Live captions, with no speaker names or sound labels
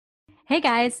Hey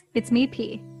guys, it's me,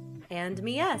 P. And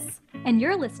me, yes. And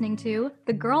you're listening to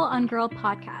the Girl on Girl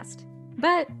podcast.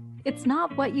 But it's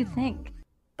not what you think.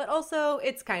 But also,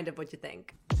 it's kind of what you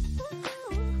think.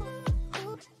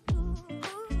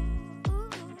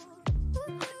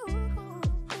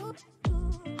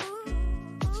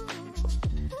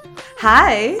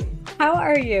 Hi. How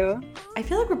are you? I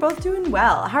feel like we're both doing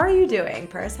well. How are you doing,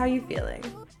 Purse? How are you feeling?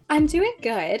 I'm doing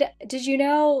good. Did you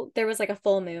know there was like a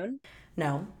full moon?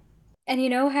 No. And you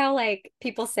know how like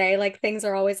people say like things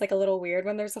are always like a little weird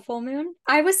when there's a full moon?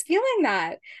 I was feeling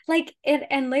that. Like it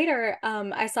and later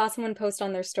I saw someone post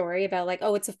on their story about like,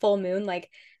 oh, it's a full moon. Like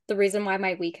the reason why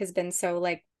my week has been so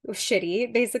like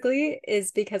shitty basically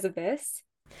is because of this.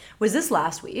 Was this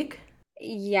last week?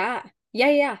 Yeah.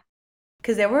 Yeah.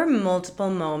 Because there were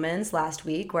multiple moments last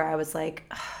week where I was like,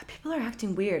 "Ugh, people are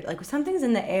acting weird. Like something's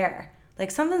in the air. Like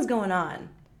something's going on."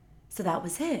 So that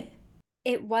was it.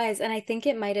 It was, and I think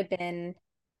it might have been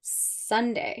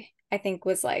Sunday. I think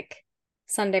was like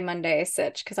Sunday, Monday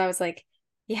sitch because I was like,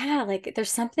 yeah, like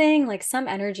there's something like some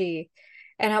energy.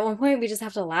 And at one point we just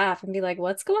have to laugh and be like,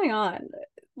 what's going on?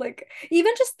 Like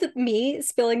even just me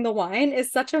spilling the wine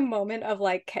is such a moment of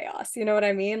like chaos. You know what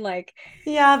I mean? Like,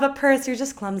 Yeah, but Purse, you're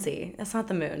just clumsy. It's not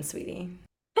the moon, sweetie.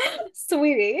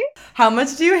 sweetie, How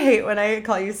much do you hate when I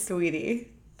call you sweetie?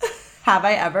 Have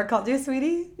I ever called you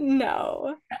sweetie?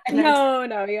 no. I never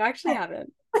No, you actually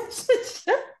haven't.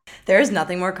 There is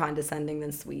nothing more condescending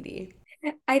than sweetie.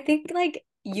 I think like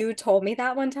you told me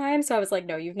that one time, so I was like,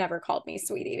 no, you've never called me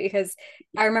sweetie because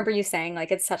I remember you saying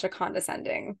like it's such a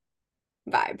condescending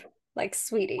vibe. Like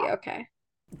sweetie, okay.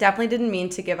 Definitely didn't mean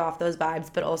to give off those vibes,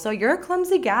 but also you're a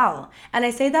clumsy gal. And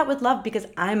I say that with love because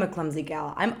I'm a clumsy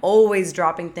gal. I'm always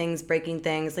dropping things, breaking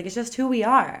things. Like it's just who we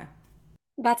are.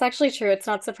 That's actually true. It's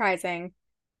not surprising.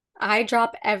 I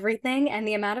drop everything and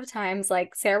the amount of times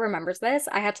like Sarah remembers this,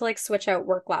 I had to like switch out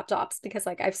work laptops because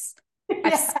like I've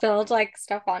Yeah. spilled like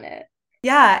stuff on it.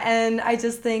 Yeah, and I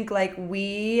just think like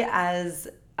we as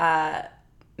uh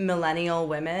millennial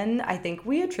women, I think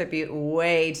we attribute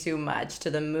way too much to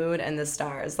the moon and the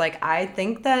stars. Like I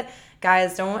think that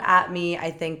guys don't at me. I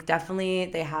think definitely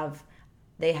they have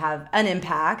an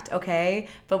impact, okay?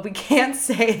 But we can't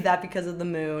say that because of the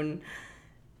moon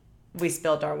we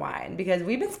spilled our wine because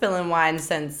we've been spilling wine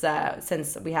since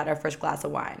we had our first glass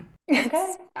of wine.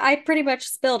 Okay. I pretty much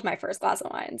spilled my first glass of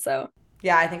wine, so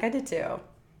Yeah, I think I did too.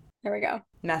 there we go.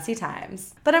 Messy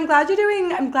times. But I'm glad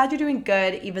you're doing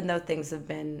good even though things have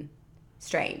been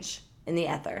strange in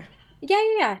the ether.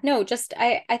 Yeah. No, just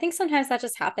I think sometimes that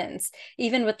just happens,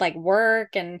 even with like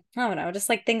work and I don't know, just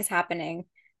like things happening.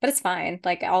 But it's fine.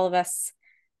 Like all of us,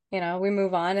 we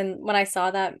move on. And when I saw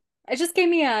that, it just gave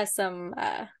me some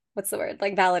what's the word?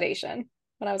 Like validation.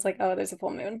 When I was like, oh, there's a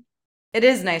full moon. It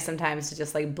is nice sometimes to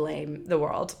just like blame the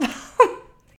world.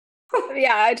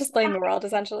 Yeah, I just blame the world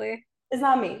essentially. It's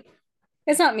not me.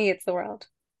 It's not me, it's the world.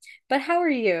 But how are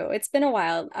you? It's been a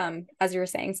while, as you were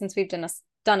saying, since we've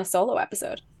done a solo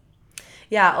episode.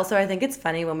 Yeah, also I think it's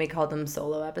funny when we call them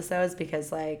solo episodes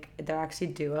because like they're actually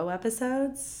duo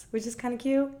episodes, which is kind of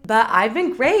cute. But I've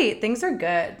been great. Things are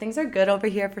good. Things are good over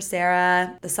here for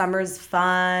Sarah. The summer's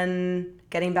fun,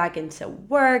 getting back into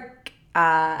work,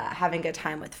 having a good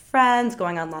time with friends,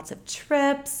 going on lots of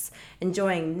trips,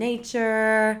 enjoying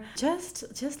nature,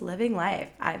 just living life.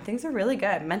 Things are really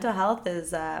good. Mental health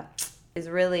is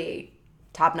really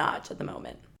top notch at the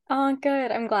moment. Oh,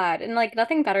 good. I'm glad. And like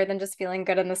nothing better than just feeling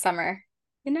good in the summer.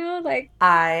 Like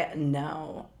I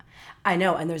know. I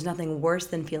know, and there's nothing worse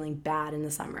than feeling bad in the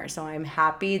summer. So I'm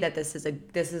happy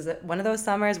that one of those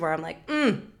summers where I'm like,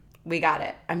 we got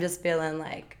it. I'm just feeling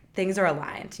like things are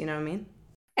aligned. You know what I mean?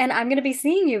 and I'm gonna be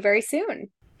seeing you very soon.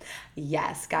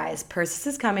 Yes, guys. Persis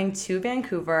is coming to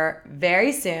Vancouver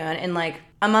very soon in like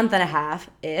a month and a half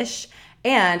ish,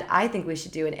 and I think we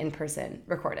should do an in-person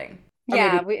recording, or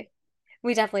maybe Yeah,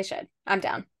 we definitely should. I'm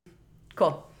down.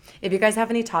 cool. If you guys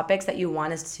have any topics that you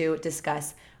want us to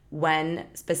discuss when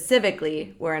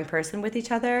specifically we're in person with each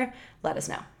other, let us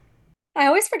know. I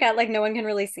always forget like no one can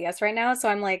really see us right now, so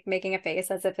I'm like making a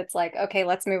face as if it's like, okay,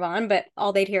 let's move on, but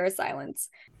all they'd hear is silence.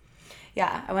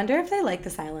 Yeah, I wonder if they like the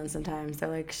silence sometimes. They're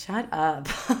like, shut up.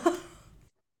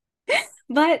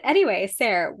 But anyway,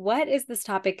 Sarah, what is this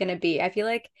topic gonna be? I feel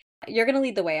like you're gonna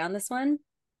lead the way on this one,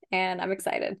 and I'm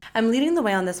excited. I'm leading the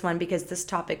way on this one because this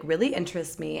topic really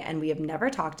interests me and we have never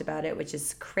talked about it, which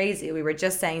is crazy. We were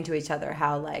just saying to each other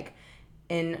how, like,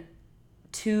 in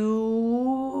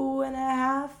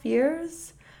 2.5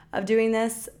 years of doing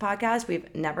this podcast,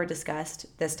 we've never discussed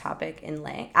this topic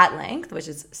at length, which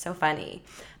is so funny.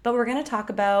 But we're going to talk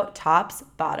about tops,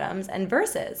 bottoms, and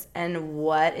verses and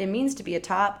what it means to be a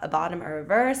top, a bottom, or a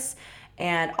verse,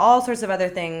 and all sorts of other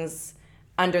things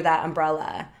under that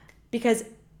umbrella, because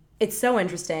it's so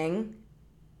interesting,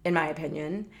 in my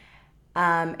opinion.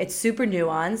 It's super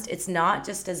nuanced. It's not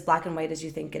just as black and white as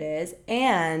you think it is.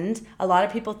 And a lot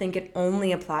of people think it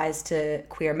only applies to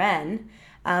queer men.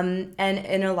 And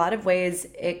in a lot of ways,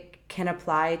 it can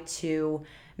apply to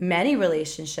many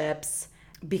relationships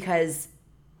because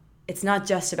it's not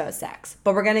just about sex.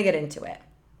 But we're going to get into it.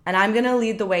 And I'm going to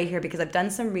lead the way here because I've done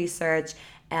some research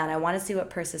and I want to see what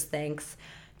Persis thinks.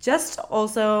 Just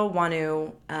also want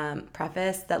to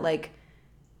preface that, like,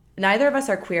 neither of us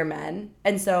are queer men.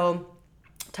 And so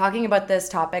talking about this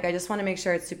topic, I just want to make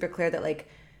sure it's super clear that, like,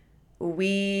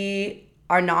 we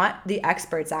are not the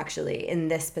experts actually in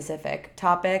this specific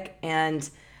topic. And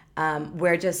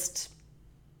we're just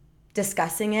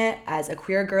discussing it as a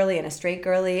queer girly and a straight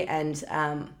girly and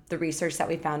the research that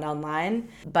we found online,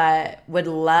 but would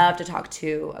love to talk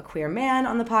to a queer man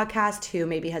on the podcast who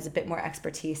maybe has a bit more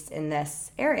expertise in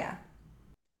this area.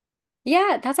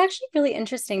 Yeah, that's actually really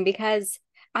interesting because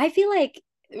I feel like,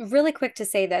 really quick to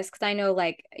say this, because I know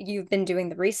like you've been doing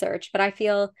the research, but I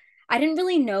feel I didn't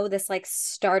really know this like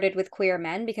started with queer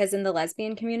men, because in the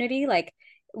lesbian community, like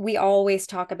we always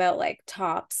talk about like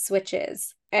tops,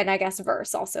 switches, and I guess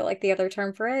verse also, like the other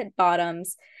term for it,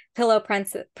 bottoms,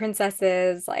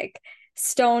 princesses, like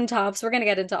stone tops. We're gonna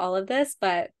get into all of this,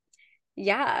 but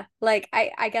yeah, like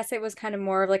I guess it was kind of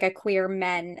more of like a queer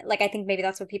men. Like I think maybe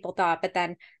that's what people thought, but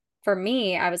then for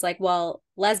me, I was like, well,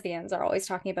 lesbians are always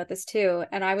talking about this too,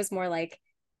 and I was more like,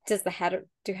 does do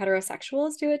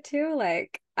heterosexuals do it too?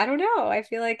 Like, I don't know. I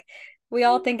feel like we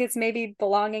all think it's maybe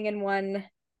belonging in one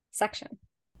section.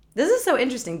 This is so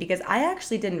interesting because I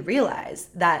actually didn't realize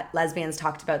that lesbians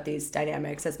talked about these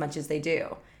dynamics as much as they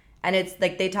do. And it's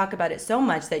like they talk about it so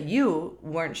much that you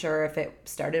weren't sure if it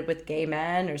started with gay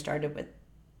men or started with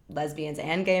lesbians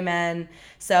and gay men.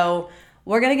 So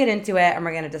we're going to get into it and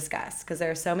we're going to discuss, because there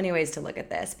are so many ways to look at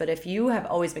this. But if you have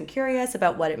always been curious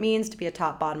about what it means to be a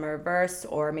top, bottom, or reverse,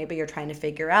 or maybe you're trying to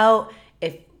figure out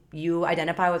if you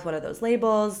identify with one of those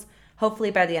labels, hopefully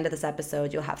by the end of this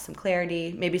episode, you'll have some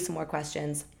clarity, maybe some more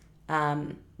questions.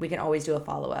 We can always do a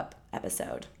follow-up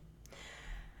episode.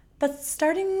 But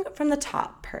starting from the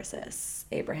top, Persis,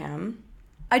 Abraham,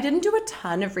 I didn't do a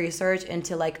ton of research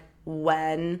into like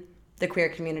when the queer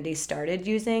community started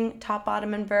using top,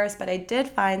 bottom, and verse, but I did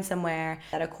find somewhere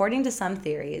that according to some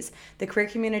theories, the queer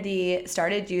community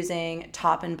started using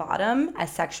top and bottom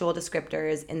as sexual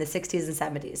descriptors in the 60s and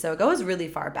 70s. So it goes really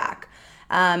far back.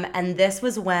 And this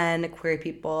was when queer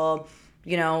people,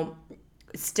 you know,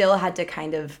 still had to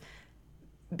kind of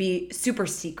be super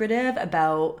secretive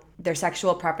about their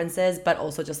sexual preferences, but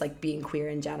also just like being queer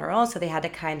in general. So they had to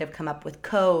kind of come up with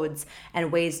codes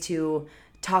and ways to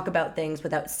talk about things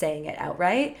without saying it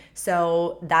outright.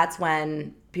 So that's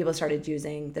when people started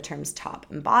using the terms top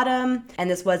and bottom. And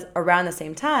this was around the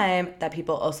same time that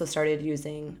people also started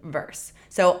using verse.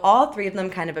 So all three of them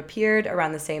kind of appeared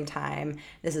around the same time.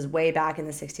 This is way back in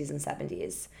the 60s and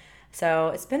 70s. So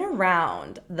it's been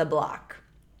around the block.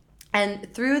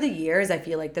 And through the years, I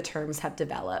feel like the terms have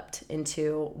developed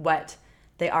into what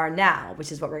they are now,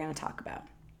 which is what we're going to talk about.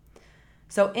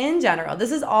 So in general,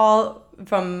 this is all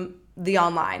from the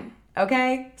online,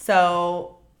 okay?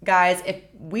 So guys, if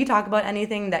we talk about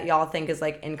anything that y'all think is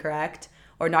like incorrect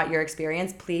or not your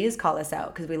experience, please call us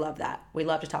out, because we love that. We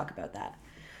love to talk about that.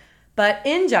 But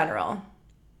in general,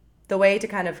 the way to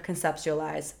kind of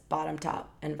conceptualize bottom,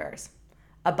 top, and verse.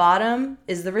 A bottom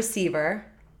is the receiver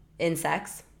in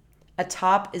sex. A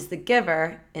top is the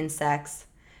giver in sex,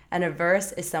 and a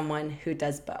verse is someone who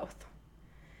does both.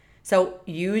 So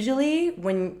usually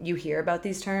when you hear about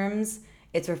these terms,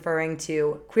 it's referring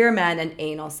to queer men and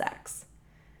anal sex.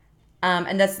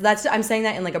 And that's I'm saying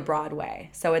that in like a broad way.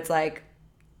 So it's like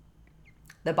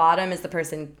the bottom is the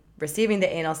person receiving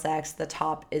the anal sex, the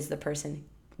top is the person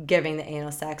giving the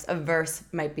anal sex. A verse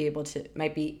might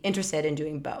be interested in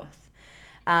doing both.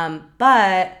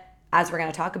 But as we're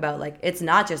going to talk about, like, it's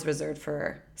not just reserved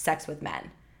for sex with men.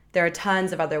 There are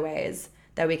tons of other ways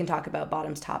that we can talk about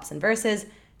bottoms, tops, and verses.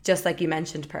 Just like you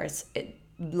mentioned,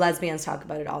 lesbians talk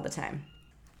about it all the time.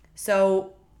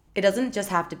 So it doesn't just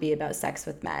have to be about sex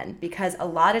with men, because a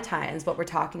lot of times what we're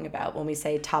talking about when we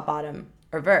say top, bottom,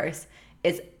 or verse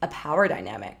is a power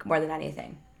dynamic more than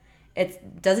anything.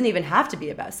 It doesn't even have to be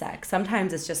about sex.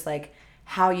 Sometimes it's just like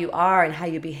how you are and how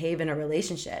you behave in a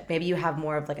relationship. Maybe you have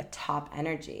more of like a top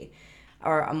energy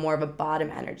or a more of a bottom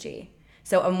energy.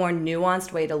 So a more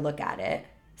nuanced way to look at it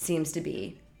seems to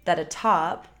be that a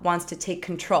top wants to take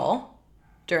control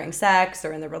during sex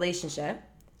or in the relationship.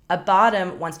 A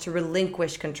bottom wants to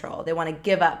relinquish control. They want to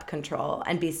give up control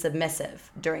and be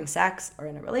submissive during sex or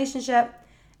in a relationship.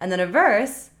 And then a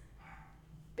verse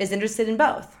is interested in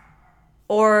both,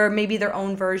 or maybe their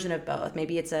own version of both.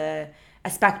 Maybe it's a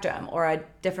spectrum or a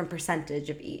different percentage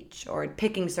of each, or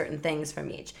picking certain things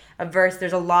from each. A verse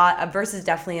is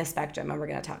definitely a spectrum, and we're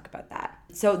going to talk about that.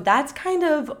 So that's kind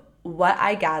of what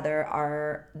I gather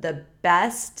are the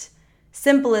best,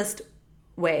 simplest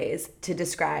ways to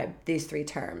describe these three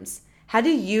terms. How do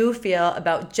you feel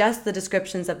about just the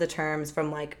descriptions of the terms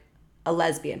from like a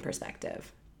lesbian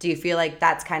perspective? Do you feel like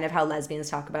that's kind of how lesbians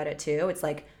talk about it too? It's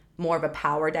like more of a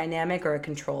power dynamic or a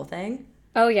control thing?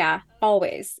 Oh yeah,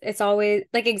 always. It's always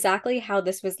like exactly how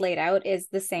this was laid out is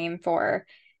the same for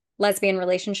lesbian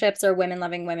relationships or women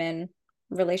loving women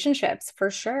relationships for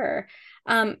sure.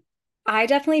 Um, I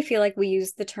definitely feel like we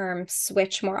use the term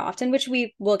switch more often, which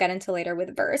we will get into later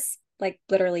with verse, like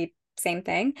literally same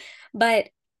thing. But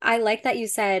I like that you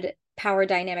said power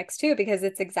dynamics too, because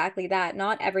it's exactly that.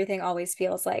 Not everything always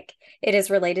feels like it is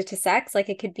related to sex. Like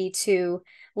it could be two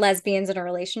lesbians in a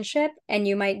relationship, and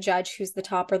you might judge who's the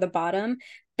top or the bottom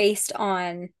based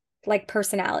on like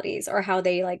personalities or how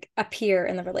they like appear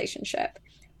in the relationship.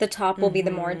 The top will be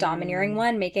the more domineering Mm-hmm.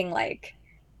 one, making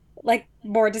like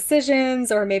more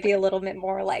decisions or maybe a little bit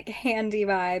more like handy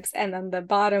vibes, and then the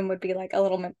bottom would be like a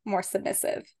little bit more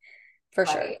submissive for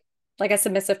sure. Right. Like a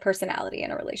submissive personality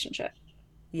in a relationship.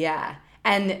 Yeah.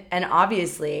 And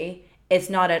obviously, it's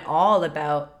not at all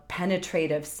about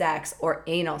penetrative sex or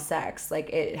anal sex. Like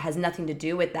it has nothing to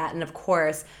do with that. And of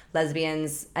course,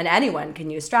 lesbians and anyone can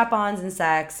use strap-ons in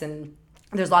sex, and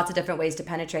there's lots of different ways to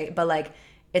penetrate, but like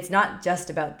it's not just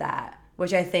about that,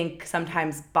 which I think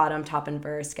sometimes bottom, top, and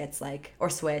verse gets like, or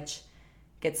switch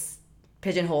gets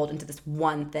pigeonholed into this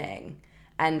one thing.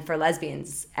 And for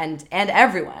lesbians and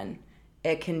everyone,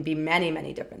 it can be many,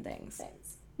 many different things.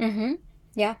 Mm-hmm.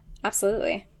 Yeah,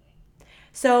 absolutely.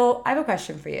 So I have a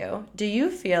question for you. Do you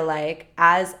feel like,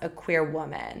 as a queer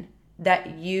woman,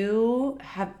 that you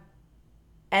have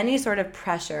any sort of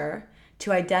pressure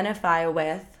to identify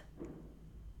with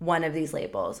one of these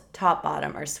labels, top,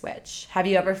 bottom, or switch? Have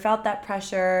you ever felt that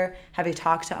pressure? Have you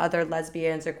talked to other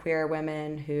lesbians or queer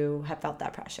women who have felt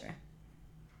that pressure?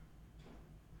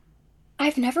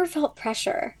 I've never felt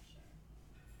pressure.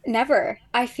 Never.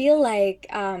 I feel like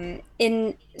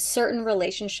in certain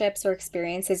relationships or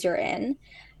experiences you're in,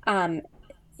 um,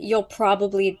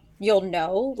 you'll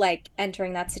know like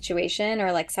entering that situation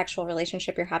or like sexual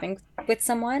relationship you're having with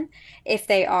someone if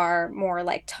they are more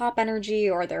like top energy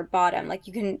or they're bottom. Like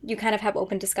you kind of have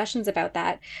open discussions about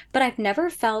that. But I've never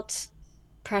felt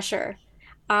pressure.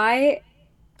 I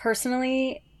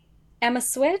personally am a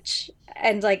switch,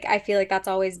 and like I feel like that's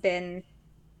always been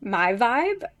my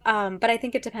vibe. But I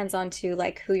think it depends on to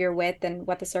like who you're with and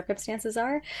what the circumstances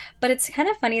are. But it's kind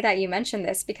of funny that you mentioned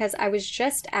this because I was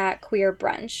just at queer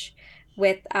brunch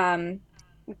with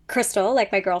Crystal,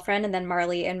 like my girlfriend, and then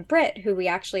Marley and Britt, who we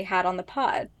actually had on the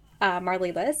pod,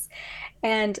 Marley Liz.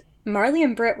 And Marley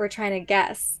and Britt were trying to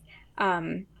guess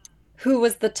um who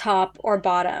was the top or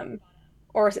bottom,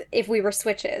 or if we were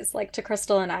switches, like to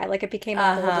Crystal and I. Like it became a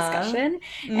whole Uh-huh. discussion.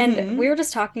 And Mm-hmm. we were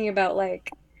just talking about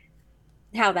like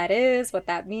how that is, what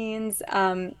that means.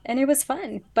 And it was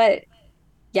fun. But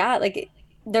yeah, like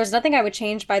there's nothing I would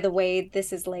change by the way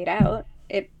this is laid out.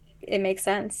 It makes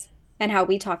sense. And how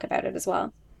we talk about it as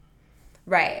well.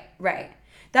 Right, right.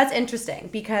 That's interesting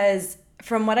because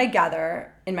from what I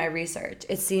gather in my research,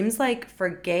 it seems like for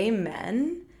gay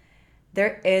men,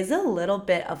 there is a little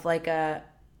bit of like a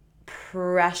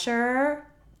pressure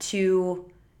to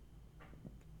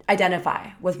identify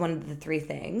with one of the three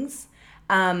things,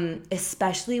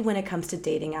 especially when it comes to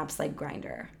dating apps like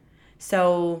Grindr.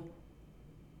 So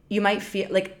you might feel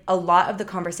like a lot of the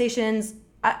conversations.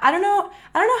 I don't know.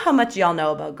 I don't know how much y'all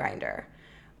know about Grindr.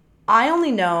 I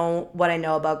only know what I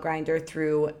know about Grindr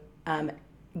through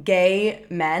gay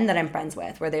men that I'm friends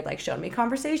with, where they've like shown me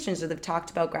conversations or they've talked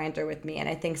about Grindr with me, and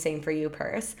I think same for you,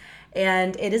 Purse.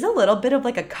 And it is a little bit of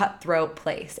like a cutthroat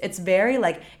place. It's very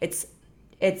like it's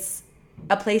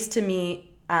a place to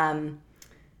meet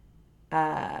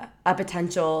a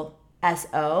potential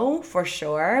SO for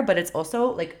sure, but it's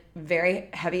also like very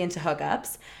heavy into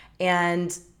hookups,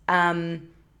 and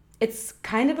it's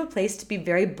kind of a place to be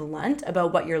very blunt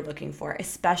about what you're looking for,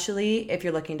 especially if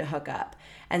you're looking to hook up.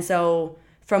 And so,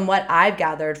 from what I've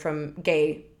gathered from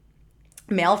gay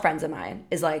male friends of mine,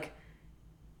 is like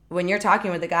when you're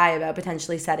talking with a guy about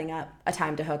potentially setting up a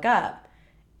time to hook up,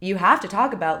 you have to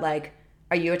talk about like,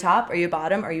 are you a top? Are you a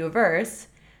bottom? Are you a verse?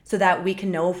 So that we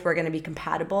can know if we're going to be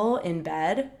compatible in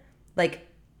bed, like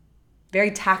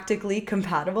very tactically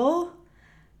compatible.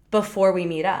 before we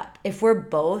meet up. If we're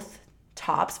both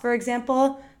tops, for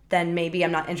example, then maybe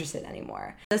I'm not interested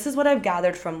anymore. This is what I've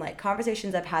gathered from like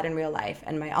conversations I've had in real life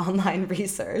and my online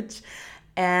research.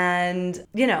 And,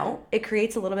 you know, it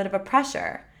creates a little bit of a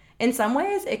pressure. In some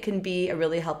ways, it can be a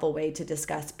really helpful way to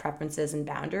discuss preferences and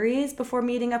boundaries before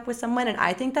meeting up with someone. And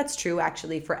I think that's true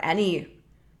actually for any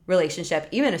relationship,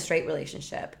 even a straight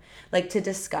relationship. Like to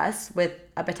discuss with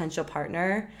a potential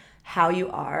partner how you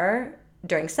are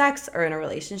during sex or in a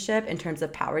relationship in terms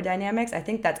of power dynamics. I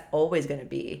think that's always going to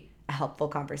be a helpful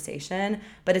conversation,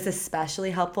 but it's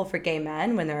especially helpful for gay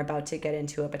men when they're about to get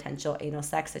into a potential anal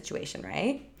sex situation,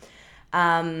 right?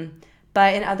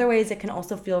 But in other ways, it can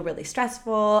also feel really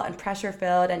stressful and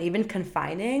pressure-filled and even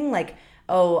confining, like,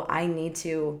 oh, I need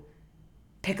to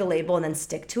pick a label and then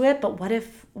stick to it, but what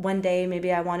if one day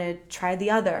maybe I want to try the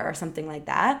other or something like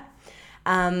that?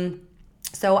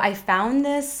 So I found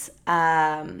this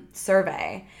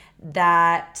survey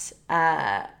that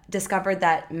discovered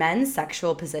that men's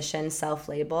sexual position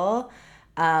self-label,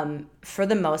 for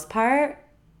the most part,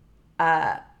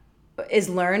 is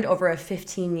learned over a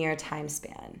 15-year time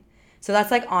span. So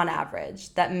that's like on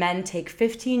average, that men take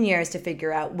 15 years to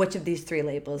figure out which of these 3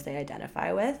 labels they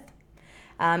identify with.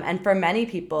 And for many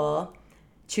people,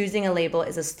 choosing a label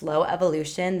is a slow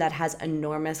evolution that has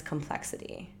enormous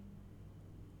complexity.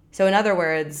 So in other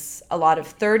words, a lot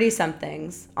of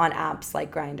 30-somethings on apps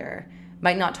like Grindr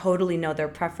might not totally know their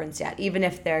preference yet. Even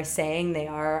if they're saying they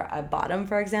are a bottom,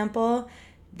 for example,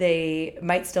 they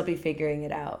might still be figuring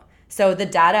it out. So the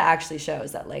data actually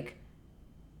shows that, like,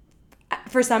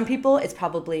 for some people, it's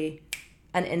probably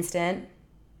an instant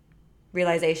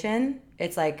realization.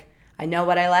 It's like, I know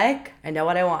what I like, I know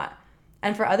what I want.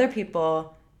 And for other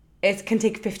people, it can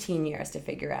take 15 years to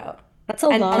figure out. That's a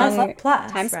long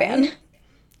plus, time span. Right?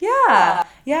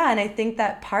 Yeah. And I think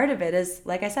that part of it is,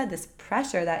 like I said, this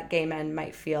pressure that gay men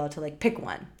might feel to like pick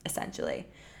one, essentially,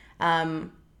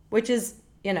 which is,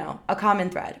 you know, a common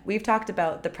thread. We've talked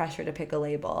about the pressure to pick a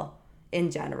label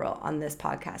in general on this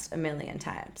podcast a million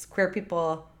times. Queer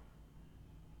people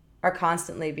are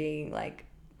constantly being like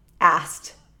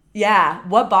asked, yeah,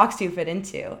 what box do you fit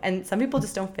into? And some people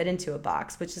just don't fit into a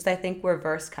box, which is, I think, where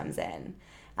Verse comes in,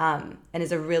 and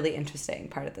is a really interesting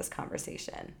part of this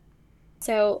conversation.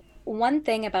 So one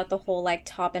thing about the whole like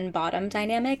top and bottom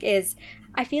dynamic is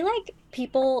I feel like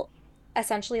people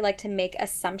essentially like to make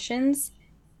assumptions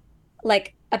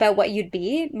like about what you'd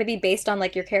be, maybe based on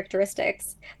like your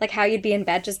characteristics, like how you'd be in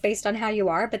bed just based on how you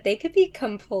are, but they could be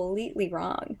completely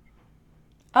wrong.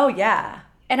 Oh, yeah.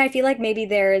 And I feel like maybe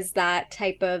there's that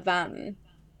type of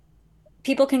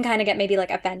people can kind of get maybe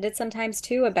like offended sometimes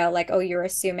too about like, oh, you're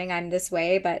assuming I'm this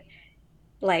way, but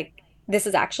like this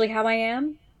is actually how I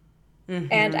am.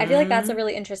 And I feel like that's a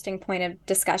really interesting point of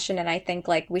discussion. And I think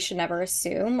like we should never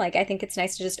assume. Like I think it's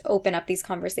nice to just open up these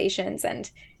conversations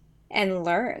and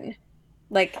learn.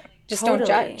 Like just don't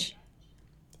judge.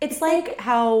 It's like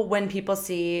how when people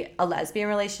see a lesbian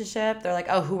relationship, they're like,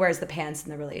 oh, who wears the pants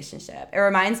in the relationship? It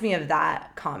reminds me of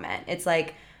that comment. It's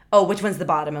like, oh, which one's the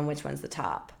bottom and which one's the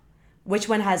top? Which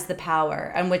one has the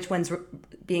power and which one's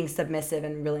being submissive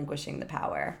and relinquishing the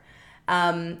power?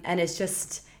 And it's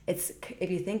just, if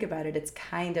you think about it, it's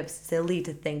kind of silly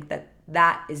to think that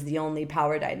that is the only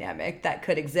power dynamic that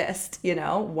could exist. You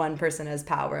know, one person has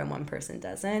power and one person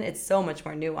doesn't. It's so much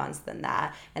more nuanced than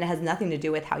that. And it has nothing to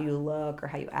do with how you look or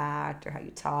how you act or how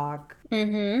you talk.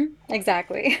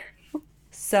 Exactly.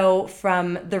 So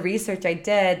from the research I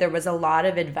did, there was a lot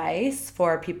of advice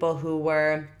for people who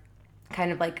were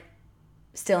kind of like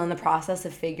still in the process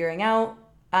of figuring out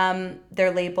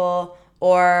their label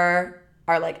or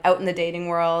are like out in the dating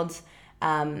world,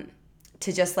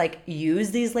 to just like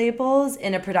use these labels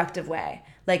in a productive way.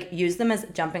 Like use them as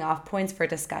jumping off points for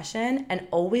discussion and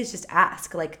always just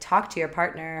ask, like talk to your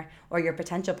partner or your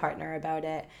potential partner about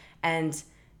it and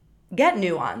get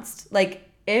nuanced. Like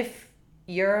if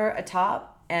you're a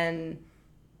top and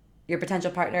your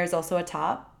potential partner is also a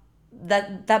top,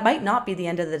 that might not be the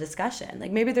end of the discussion.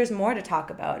 Like maybe there's more to talk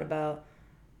about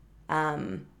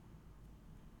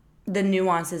the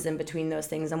nuances in between those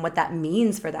things and what that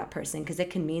means for that person, because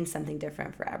it can mean something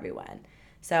different for everyone.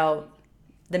 So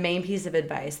the main piece of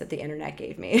advice that the internet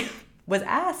gave me was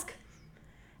ask.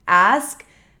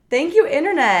 Thank you,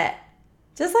 internet.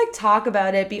 Just like talk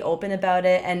about it, be open about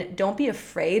it, and don't be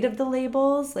afraid of the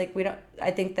labels. Like I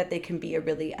think that they can be a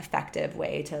really effective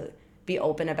way to be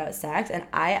open about sex. And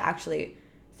I actually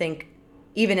think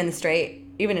even in a straight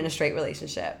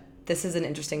relationship, this is an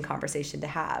interesting conversation to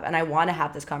have. And I want to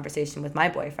have this conversation with my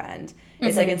boyfriend.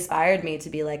 It's like inspired me to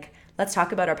be like, let's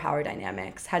talk about our power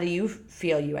dynamics. How do you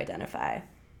feel you identify?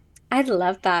 I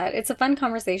love that. It's a fun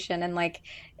conversation. And like,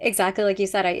 exactly like you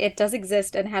said, it does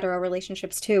exist in hetero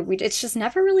relationships too. It's just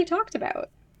never really talked about.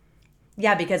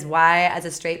 Yeah, because why, as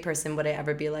a straight person, would I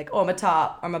ever be like, oh, I'm a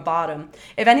top or I'm a bottom?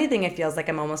 If anything, it feels like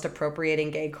I'm almost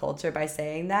appropriating gay culture by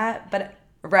saying that. But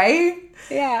right?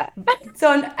 Yeah.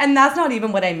 So, and that's not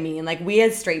even what I mean. Like, we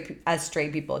as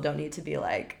straight people don't need to be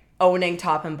like owning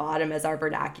top and bottom as our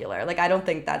vernacular. Like, I don't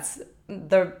think that's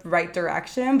the right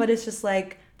direction. But it's just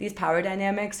like these power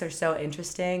dynamics are so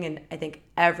interesting, and I think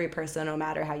every person, no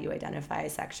matter how you identify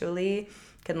sexually,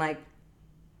 can like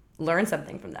learn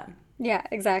something from them. Yeah,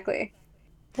 exactly.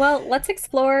 Well, let's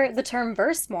explore the term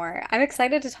verse more. I'm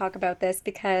excited to talk about this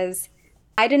because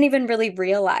I didn't even really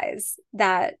realize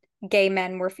that gay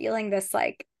men were feeling this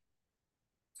like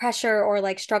pressure or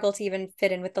like struggle to even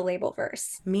fit in with the label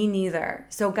verse. Me neither.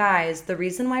 So, guys, the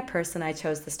reason why person I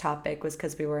chose this topic was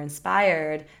because we were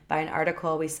inspired by an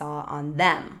article we saw on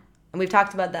Them. And we've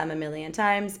talked about them a million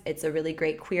times. It's a really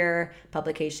great queer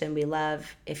publication we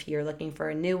love. If you're looking for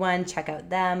a new one, check out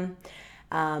Them.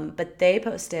 But they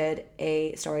posted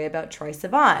a story about Troye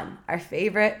Sivan, our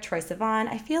favorite Troye Sivan.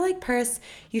 I feel like, Purse,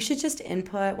 you should just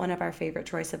input one of our favorite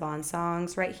Troye Sivan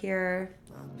songs right here.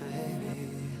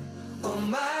 Oh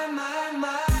my.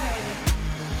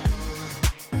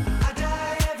 I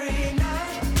die every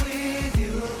night with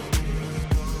you.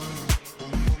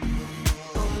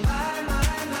 Oh my.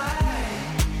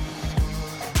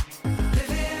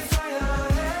 Living for your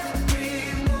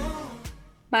every move.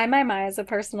 My is a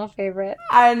personal favorite.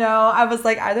 I know. I was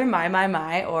like either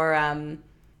my or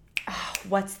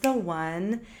what's the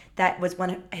one that was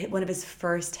one of his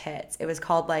first hits? It was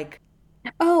called like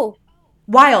Oh,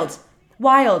 Wild.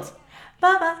 Wild.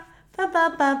 Ba ba ba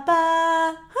ba ba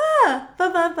ba. Ha, ba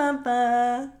ba ba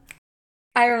ba.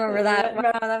 I remember that.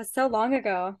 Wow, that was so long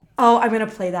ago. Oh, I'm gonna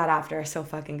play that after. So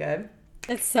fucking good.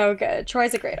 It's so good.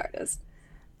 Troy's a great artist.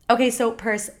 Okay, so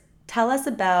Purse, tell us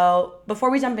about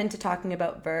before we jump into talking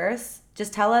about verse.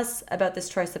 Just tell us about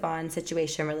this Troye Sivan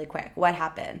situation really quick. What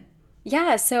happened?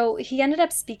 Yeah, so he ended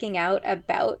up speaking out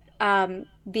about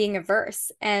being a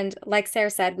verse. And like Sarah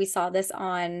said, we saw this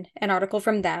on an article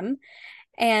from them.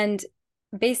 And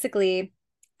basically,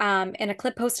 in a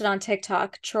clip posted on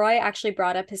TikTok, Troy actually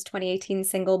brought up his 2018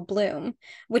 single Bloom,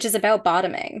 which is about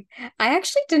bottoming. I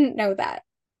actually didn't know that.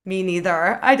 Me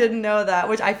neither. I didn't know that,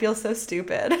 which I feel so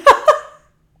stupid.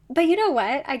 But you know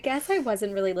what? I guess I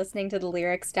wasn't really listening to the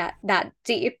lyrics that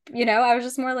deep. I was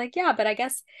just more like, yeah, but I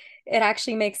guess it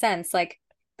actually makes sense. Like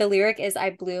the lyric is I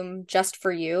bloom just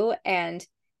for you. And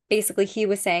basically he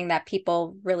was saying that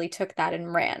people really took that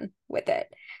and ran with it.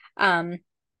 Um,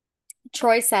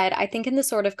 Troy said, I think in the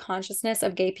sort of consciousness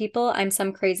of gay people, I'm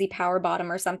some crazy power bottom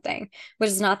or something, which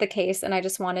is not the case. And I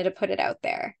just wanted to put it out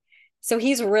there. So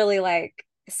he's really like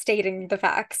stating the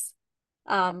facts.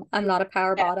 I'm not a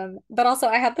power bottom, but also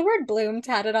I have the word bloom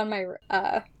tatted on my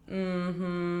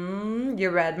You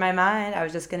read my mind. I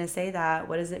was just gonna say that.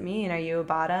 What does it mean? Are you a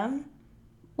bottom?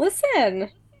 listen.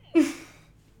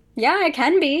 Yeah, I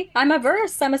can be. I'm a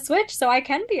verse, I'm a switch, so I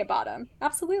can be a bottom.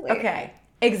 Absolutely. Okay,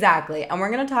 exactly. And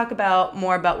we're gonna talk about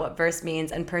more about what verse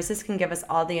means, and Persis can give us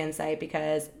all the insight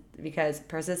because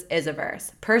Persis is a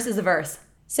verse. Purse is a verse.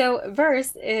 So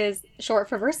verse is short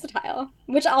for versatile,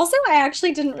 which also I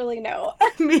actually didn't really know.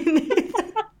 Me neither.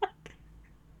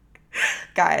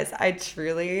 Guys, I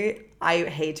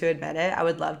hate to admit it. I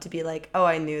would love to be like, oh,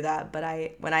 I knew that,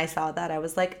 but when I saw that, I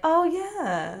was like, oh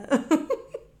yeah.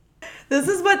 This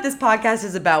is what this podcast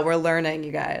is about. We're learning,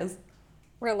 you guys.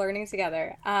 We're learning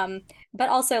together. But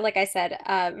also, like I said,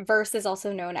 verse is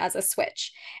also known as a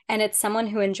switch, and it's someone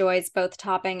who enjoys both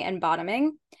topping and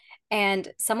bottoming. And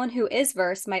someone who is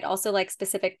verse might also like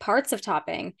specific parts of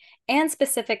topping and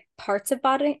specific parts of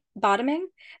bottoming,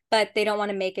 but they don't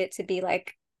want to make it to be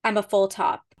like, I'm a full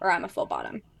top or I'm a full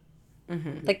bottom.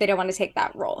 Like they don't want to take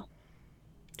that role.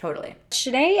 Totally.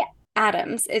 Shanae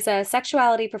Adams is a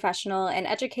sexuality professional and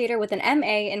educator with an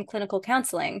MA in clinical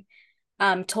counseling.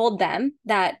 Told them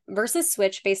that versus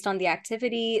switch based on the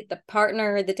activity, the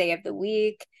partner, the day of the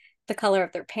week, the color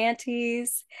of their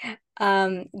panties.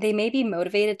 They may be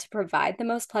motivated to provide the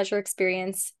most pleasure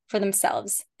experience for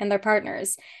themselves and their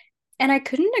partners. And I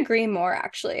couldn't agree more,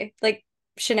 actually. Like,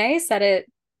 Shanae said it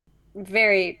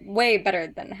way better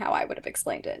than how I would have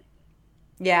explained it.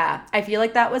 Yeah, I feel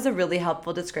like that was a really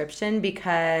helpful description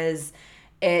because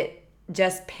it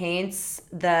just paints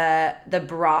the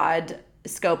broad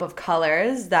scope of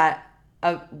colors that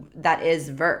is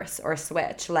verse or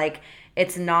switch. Like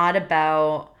it's not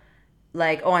about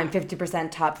like, oh, I'm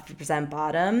 50% top, 50%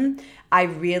 bottom. I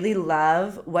really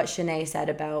love what Shanae said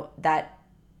about that,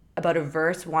 about a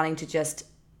verse wanting to just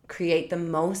create the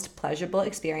most pleasurable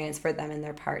experience for them and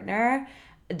their partner.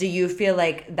 Do you feel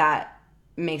like that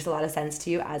makes a lot of sense to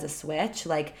you as a switch?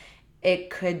 Like it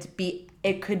could be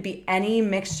any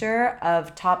mixture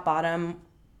of top, bottom,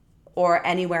 or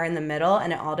anywhere in the middle,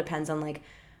 and it all depends on like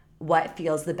what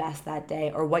feels the best that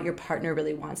day, or what your partner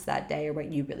really wants that day, or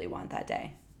what you really want that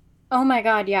day. Oh my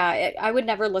God, yeah. I would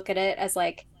never look at it as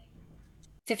like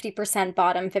 50%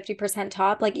 bottom, 50%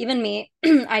 top. Like even me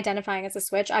identifying as a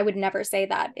switch, I would never say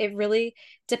that. It really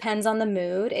depends on the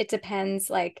mood. It depends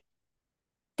like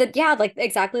yeah, like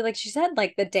exactly like she said,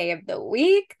 like the day of the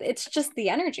week. It's just the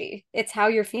energy. It's how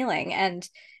you're feeling. And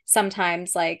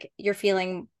sometimes like you're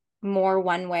feeling more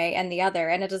one way and the other,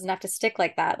 and it doesn't have to stick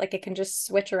like that. Like it can just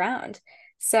switch around.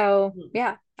 So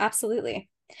yeah, absolutely.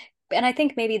 And I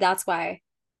think maybe that's why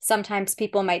sometimes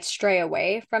people might stray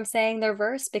away from saying their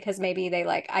verse, because maybe they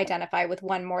like identify with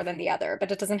one more than the other,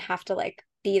 but it doesn't have to like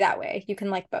be that way. You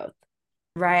can like both.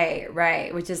 Right,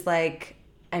 right. Which is like,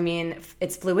 I mean,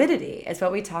 it's fluidity. It's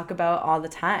what we talk about all the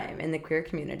time in the queer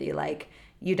community. Like,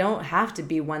 you don't have to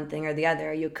be one thing or the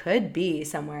other. You could be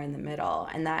somewhere in the middle,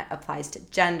 and that applies to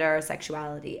gender,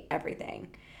 sexuality,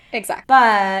 everything. Exactly.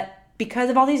 But because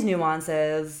of all these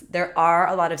nuances, there are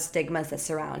a lot of stigmas that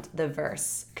surround the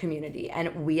verse community.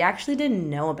 And we actually didn't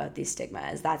know about these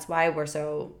stigmas. That's why we're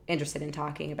so interested in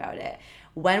talking about it.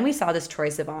 When we saw this Troye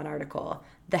Sivan article,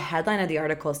 the headline of the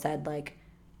article said, like,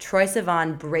 Troye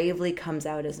Sivan bravely comes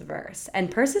out as verse.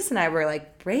 And Persis and I were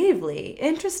like, bravely?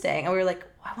 Interesting. And we were like,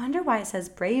 I wonder why it says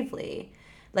bravely.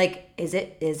 Like, is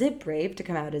it brave to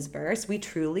come out as verse? We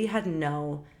truly had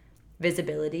no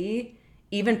visibility.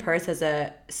 Even Purse as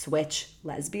a switch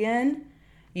lesbian,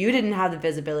 you didn't have the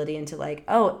visibility into like,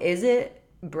 oh, is it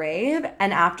brave?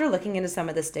 And after looking into some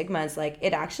of the stigmas, like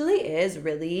it actually is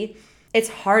really, it's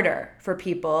harder for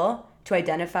people to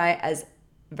identify as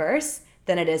verse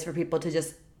than it is for people to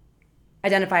just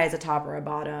identify as a top or a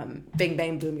bottom. Bing,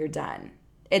 bang, boom, you're done.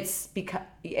 It's because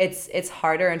it's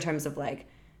harder in terms of like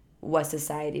what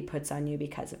society puts on you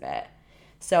because of it.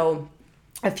 So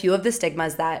a few of the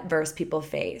stigmas that verse people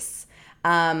face.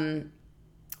 One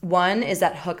is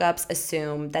that hookups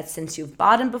assume that since you've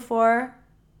bottomed before,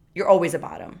 you're always a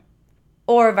bottom.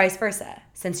 Or vice versa.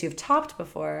 Since you've topped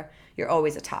before, you're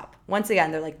always a top. Once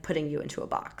again, they're like putting you into a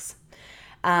box.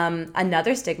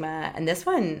 Another stigma, and this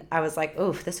one I was like,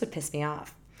 oof, this would piss me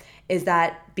off, is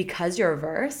that because you're a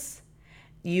verse,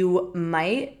 you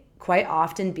might quite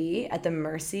often be at the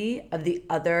mercy of the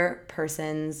other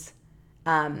person's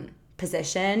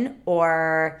position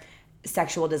or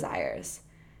sexual desires.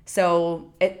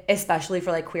 So especially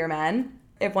for like queer men,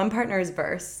 if one partner is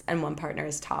verse and one partner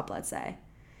is top, let's say,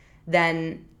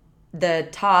 then the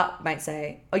top might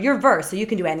say, oh, you're verse, so you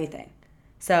can do anything.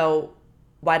 So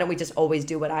why don't we just always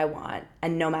do what I want?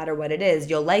 And no matter what it is,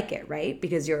 you'll like it, right?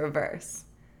 Because you're a verse.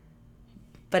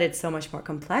 But it's so much more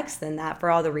complex than that for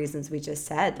all the reasons we just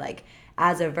said. Like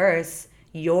as a verse,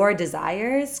 your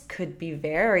desires could be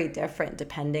very different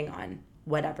depending on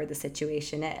whatever the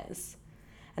situation is.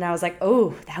 And I was like,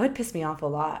 oh, that would piss me off a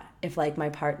lot if like my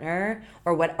partner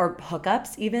or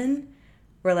hookups even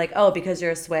were like, oh, because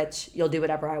you're a switch, you'll do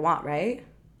whatever I want, right?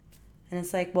 And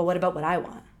it's like, well, what about what I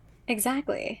want?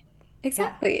 Exactly.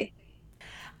 Exactly.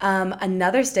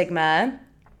 Another stigma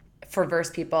for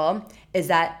verse people is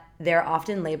that they're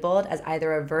often labeled as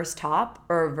either a verse top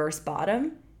or a verse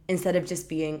bottom instead of just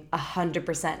being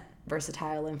 100%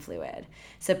 versatile and fluid.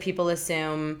 So people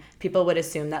would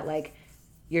assume that like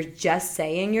you're just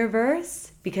saying your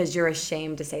verse because you're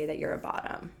ashamed to say that you're a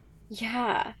bottom.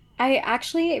 Yeah. I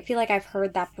actually feel like I've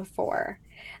heard that before.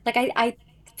 Like I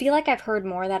feel like I've heard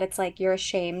more that it's like you're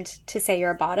ashamed to say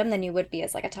you're a bottom than you would be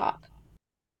as like a top.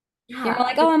 You're more Yeah,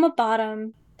 like, oh, I'm a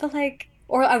bottom, but like,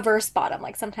 or a verse bottom.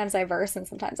 Like sometimes I verse and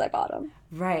sometimes I bottom.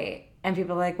 right. And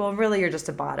people are like, well, really, you're just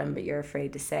a bottom, but you're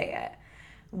afraid to say it.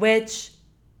 Which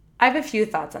I have a few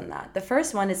thoughts on that. The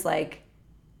first one is like,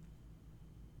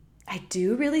 I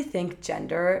do really think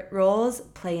gender roles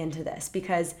play into this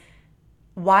because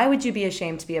why would you be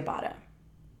ashamed to be a bottom?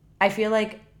 I feel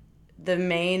like the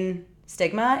main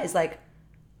stigma is like,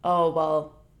 oh,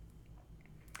 well,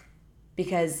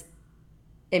 because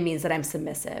it means that I'm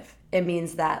submissive. It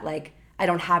means that like I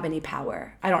don't have any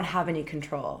power. I don't have any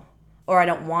control, or I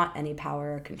don't want any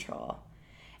power or control.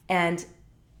 And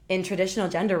in traditional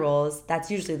gender roles, that's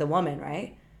usually the woman,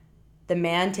 right? The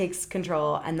man takes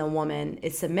control and the woman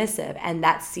is submissive, and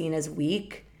that's seen as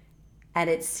weak, and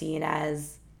it's seen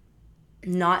as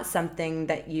not something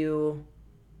that you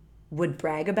would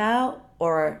brag about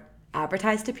or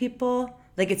advertise to people.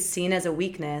 Like it's seen as a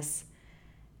weakness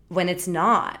when it's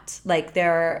not. Like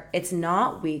it's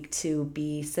not weak to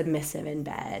be submissive in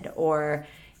bed or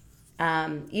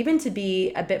even to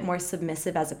be a bit more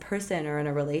submissive as a person or in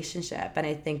a relationship. And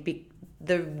I think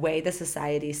the way the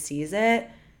society sees it,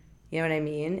 you know what I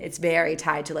mean? It's very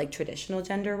tied to like traditional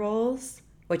gender roles,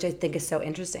 which I think is so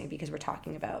interesting because we're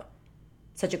talking about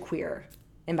such a queer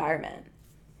environment.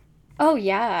 Oh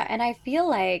yeah, and I feel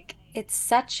like it's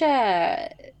such a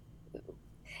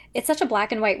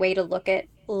black and white way to look at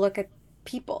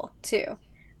people too.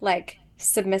 Like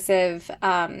submissive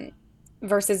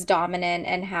versus dominant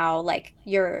and how like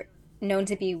you're known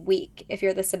to be weak if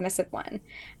you're the submissive one.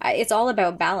 It's all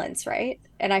about balance, right?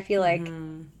 And I feel like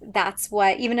that's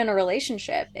what even in a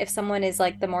relationship, if someone is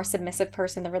like the more submissive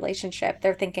person in the relationship,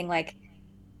 they're thinking like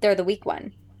they're the weak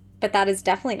one. But that is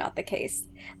definitely not the case.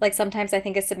 Like sometimes I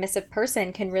think a submissive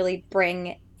person can really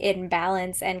bring in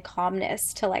balance and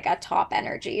calmness to like a top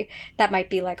energy that might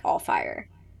be like all fire.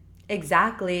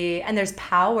 Exactly. And there's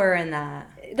power in that.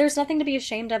 There's nothing to be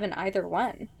ashamed of in either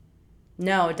one.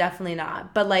 No, definitely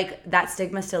not. But like that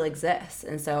stigma still exists.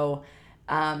 And so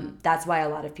that's why a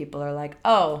lot of people are like,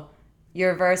 oh,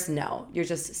 you're verse. No, you're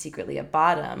just secretly a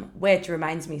bottom, which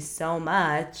reminds me so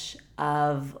much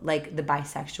of like the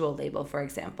bisexual label, for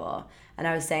example. And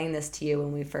I was saying this to you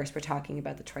when we first were talking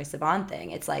about the Troye Sivan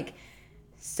thing. It's like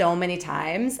so many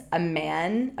times a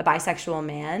bisexual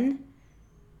man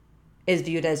is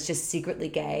viewed as just secretly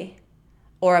gay,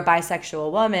 or a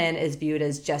bisexual woman is viewed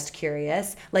as just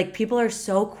curious. Like people are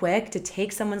so quick to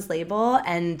take someone's label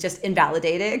and just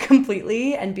invalidate it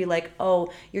completely and be like,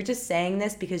 oh, you're just saying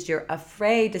this because you're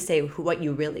afraid to say what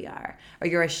you really are, or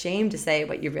you're ashamed to say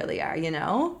what you really are, you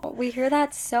know? We hear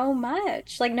that so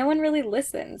much. Like no one really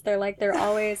listens. They're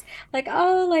always like,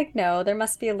 "Oh, like no, there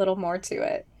must be a little more to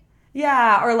it."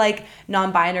 Yeah, or like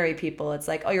non-binary people. It's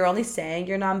like, oh, you're only saying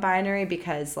you're non-binary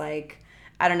because like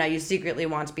I don't know, you secretly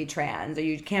want to be trans or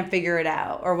you can't figure it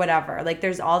out or whatever. Like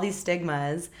there's all these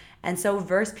stigmas. And so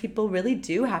verse people really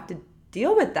do have to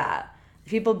deal with that.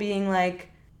 People being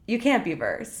like, you can't be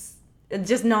verse.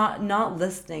 Just not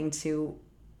listening to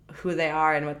who they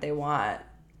are and what they want.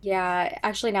 Yeah,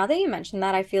 actually now that you mentioned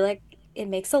that, I feel like it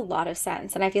makes a lot of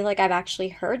sense and I feel like I've actually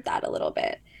heard that a little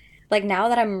bit. Like now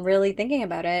that I'm really thinking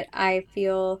about it, I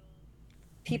feel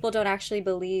people don't actually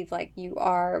believe like you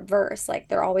are verse. Like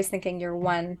they're always thinking you're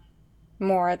one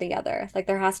more or the other. Like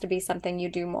there has to be something you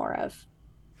do more of.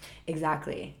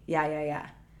 Exactly. Yeah, yeah, yeah.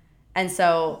 And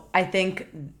so I think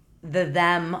the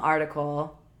them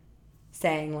article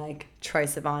saying like Troye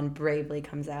Sivan bravely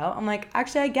comes out, I'm like,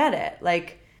 actually, I get it.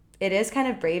 Like, it is kind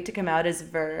of brave to come out as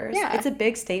verse. Yeah. It's a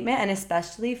big statement, and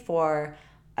especially for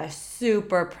a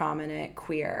super prominent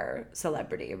queer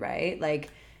celebrity, right? Like,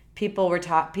 people were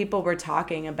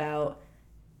talking about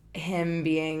him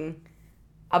being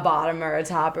a bottom or a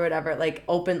top or whatever, like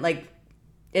open, like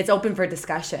it's open for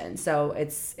discussion. So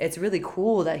it's really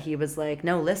cool that he was like,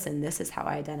 no, listen, this is how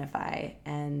I identify,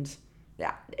 and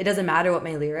yeah, it doesn't matter what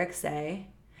my lyrics say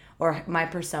or my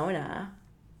persona.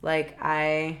 Like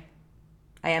I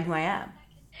am who I am.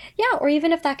 Yeah, or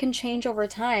even if that can change over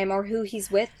time or who he's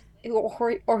with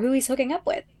or who he's hooking up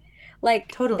with. Like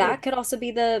that Totally. could also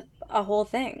be the a whole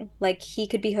thing. Like he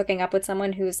could be hooking up with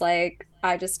someone who's like,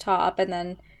 I just top and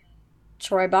then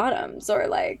Troy bottoms or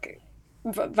like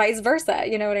v vice versa.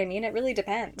 You know what I mean? It really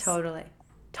depends. Totally.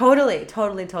 Totally,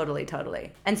 totally, totally,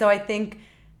 totally. And so I think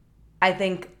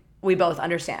we both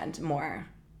understand more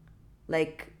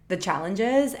like the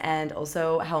challenges and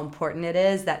also how important it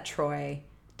is that Troy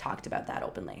talked about that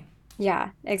openly. Yeah,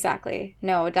 exactly.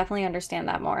 No, definitely understand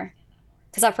that more.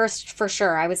 Because at first, for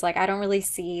sure, I was like, I don't really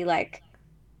see like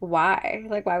why.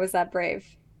 Like, why was that brave?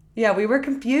 Yeah, we were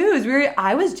confused.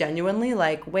 I was genuinely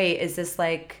like, wait, is this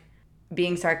like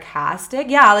being sarcastic?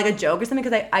 Yeah, like a joke or something,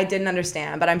 because I didn't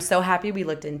understand. But I'm so happy we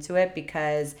looked into it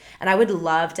because, and I would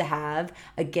love to have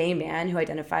a gay man who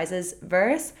identifies as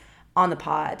verse on the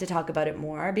pod to talk about it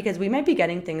more because we might be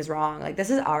getting things wrong. Like, this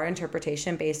is our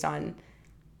interpretation based on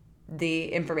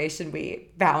the information we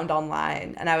found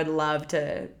online. And I would love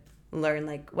to learn,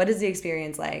 like, what is the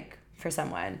experience like for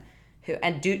someone who,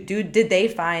 and did they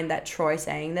find that Troy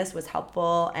saying this was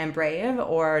helpful and brave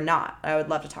or not? I would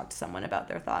love to talk to someone about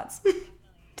their thoughts.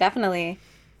 Definitely.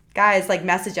 Guys, like,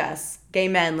 message us, gay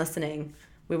men listening.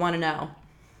 We want to know.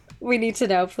 We need to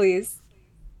know, please.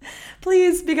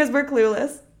 Please, because we're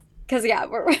clueless. Because yeah,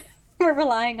 we're we're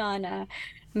relying on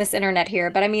Miss Internet here,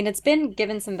 but I mean, it's been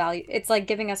given some value. It's like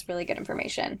giving us really good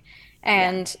information. Yeah.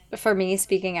 And for me,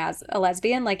 speaking as a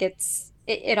lesbian, like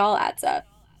it all adds up.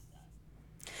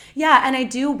 Yeah, and I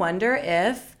do wonder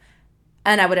if,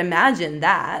 and I would imagine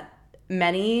that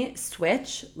many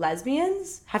switch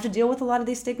lesbians have to deal with a lot of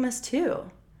these stigmas too.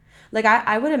 Like,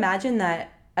 I would imagine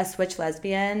that a switch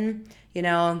lesbian, you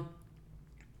know,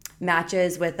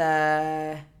 matches with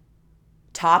a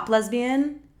top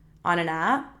lesbian on an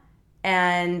app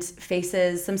and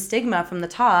faces some stigma from the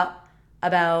top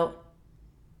about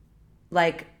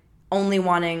like only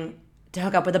wanting to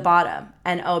hook up with a bottom,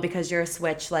 and oh, because you're a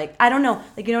switch, like I don't know,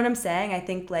 like you know what I'm saying? I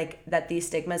think like that these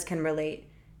stigmas can relate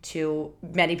to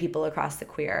many people across the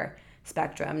queer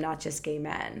spectrum, not just gay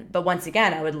men. But once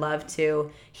again, I would love to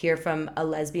hear from a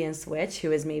lesbian switch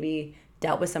who has maybe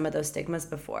dealt with some of those stigmas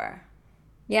before.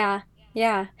 Yeah.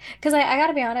 Yeah. Because I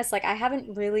gotta be honest, like I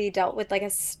haven't really dealt with like a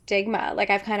stigma. Like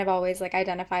I've kind of always like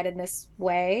identified in this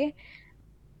way.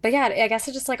 But yeah, I guess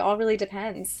it just like all really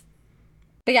depends.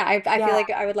 But yeah, I feel Yeah. like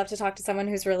I would love to talk to someone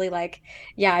who's really like,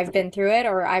 yeah, I've been through it,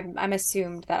 or I'm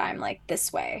assumed that I'm like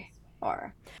this way,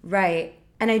 or Right.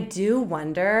 And I do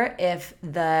wonder if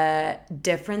the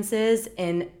differences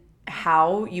in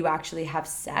how you actually have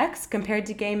sex compared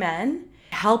to gay men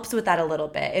helps with that a little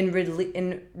bit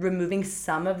in removing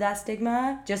some of that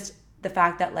stigma. Just the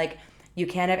fact that like you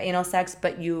can have anal sex,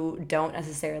 but you don't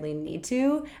necessarily need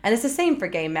to. And it's the same for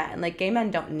gay men. Like gay men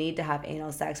don't need to have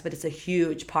anal sex, but it's a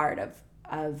huge part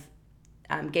of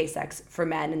gay sex for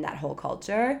men in that whole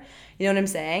culture. You know what I'm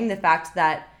saying? The fact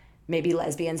that maybe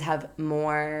lesbians have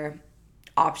more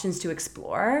options to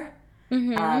explore,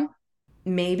 mm-hmm.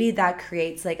 maybe that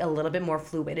creates like a little bit more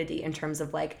fluidity in terms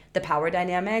of like the power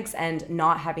dynamics and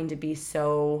not having to be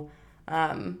so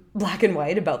black and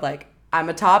white about like I'm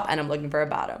a top and I'm looking for a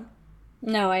bottom.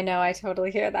 No, I know, I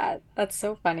totally hear that. That's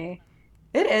so funny.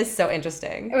 It is so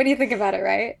interesting. When you think about it,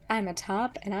 right? I'm a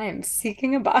top and I am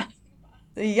seeking a bottom.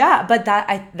 Yeah, but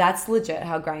that's legit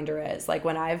how Grindr is. Like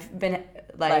when I've been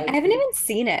I like haven't even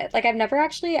seen it. Like I've never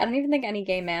actually, I don't even think any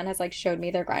gay man has like showed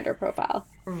me their Grindr profile.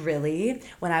 really,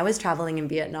 when I was traveling in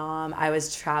Vietnam, I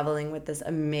was traveling with this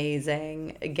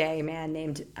amazing gay man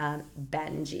named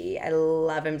Benji. I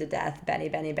love him to death. Benny.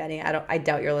 I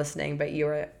doubt you're listening, but you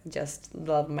were just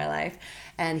the love of my life.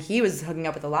 And he was hooking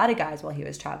up with a lot of guys while he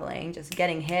was traveling, just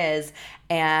getting his.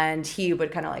 And he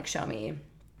would kind of like show me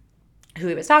who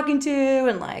he was talking to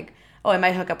and like, oh, I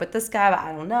might hook up with this guy, but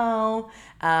I don't know.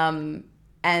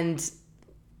 And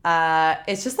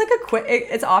it's just like a quick,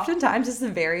 it's oftentimes just a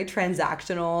very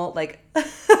transactional, like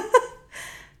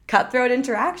cutthroat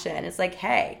interaction. It's like,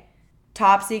 hey,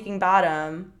 top seeking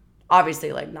bottom,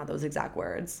 obviously like not those exact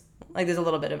words. Like there's a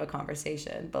little bit of a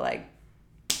conversation, but like,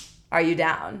 are you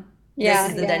down? Yeah,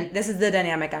 yeah. This is the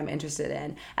dynamic I'm interested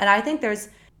in. And I think there's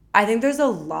a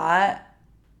lot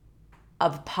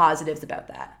of positives about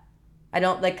that. I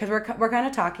don't like, because we're kind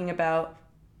of talking about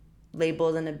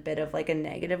labeled in a bit of like a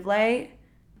negative light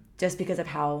just because of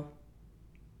how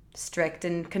strict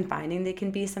and confining they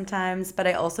can be sometimes. But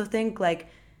I also think like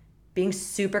being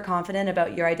super confident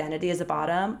about your identity as a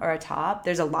bottom or a top,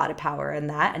 there's a lot of power in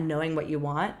that and knowing what you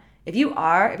want. If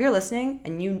you're listening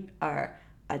and you are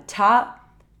a top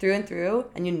through and through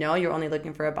and you know you're only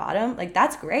looking for a bottom, like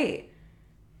that's great.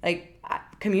 Like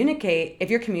communicate, if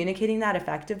you're communicating that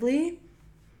effectively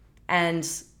and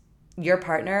your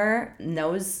partner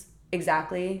knows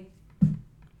exactly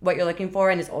what you're looking for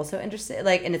and is also interested,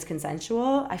 like, and it's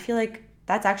consensual, I feel like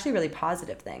that's actually a really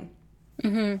positive thing.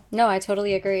 No, I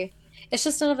totally agree. It's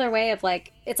just another way of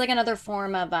like, it's like another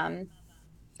form of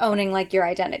owning like your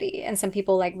identity. And some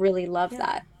people like really love Yeah,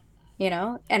 that, you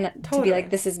know, and to be like,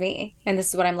 totally. this is me and this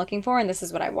is what I'm looking for and this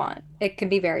is what I want. It can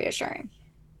be very assuring.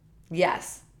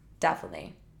 Yes,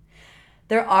 definitely.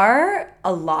 There are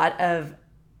a lot of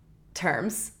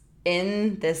terms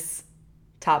in this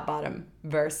top bottom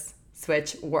verse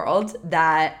switch world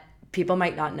that people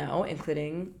might not know,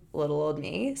 including little old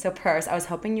me. So, Purse, I was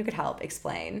hoping you could help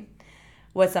explain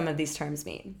what some of these terms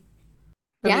mean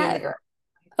for me and the Yeah. girl.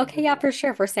 Okay. Yeah, for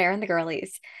sure. For Sarah and the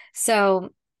girlies.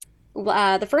 So,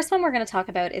 the first one we're going to talk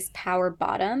about is power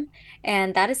bottom.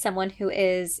 And that is someone who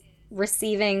is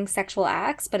receiving sexual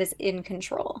acts, but is in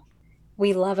control.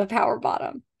 We love a power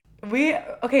bottom.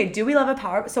 Okay, do we love a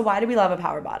power? So, why do we love a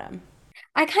power bottom?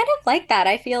 I kind of like that.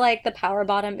 I feel like the power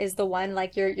bottom is the one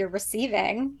like you're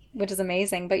receiving, which is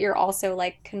amazing, but you're also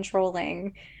like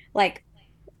controlling, like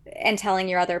and telling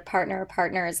your other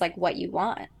partners like what you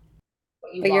want.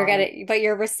 What you But you're want. getting, but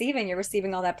you're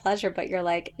receiving all that pleasure, but you're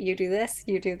like, you do this,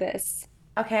 you do this.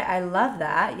 Okay, I love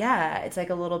that. Yeah, it's like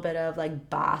a little bit of like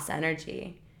boss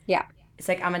energy. Yeah, It's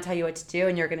like, I'm gonna tell you what to do,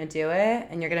 and you're gonna do it,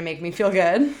 and you're gonna make me feel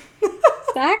good.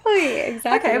 exactly,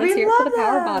 exactly. Okay, we Let's hear it for love the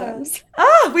power that. bottoms.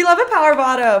 Oh, we love a power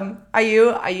bottom. Are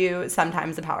you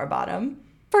sometimes a power bottom?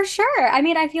 For sure. I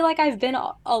mean, I feel like I've been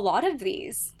a lot of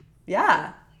these.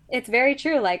 Yeah. It's very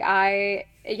true.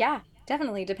 Yeah,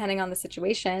 definitely, depending on the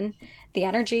situation, the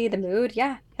energy, the mood.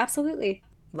 Yeah, absolutely.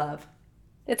 Love.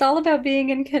 It's all about being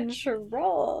in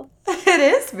control. It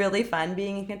is really fun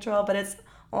being in control, but it's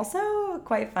also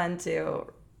quite fun to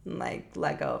like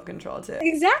let go of control too.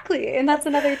 Exactly. And that's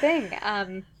another thing.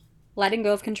 Letting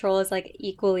go of control is like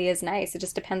equally as nice. It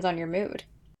just depends on your mood.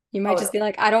 You might just Totally. be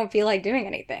like, I don't feel like doing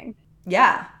anything.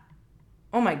 Yeah.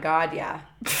 Oh my God, yeah.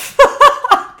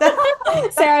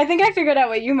 Sarah, I think I figured out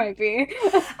what you might be.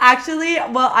 Actually,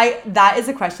 well, I that is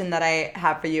a question that I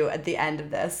have for you at the end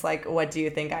of this. Like, what do you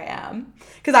think I am?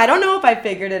 Because I don't know if I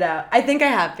figured it out. I think I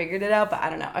have figured it out, but I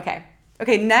don't know. Okay.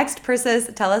 Okay, next, Persis,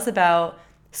 tell us about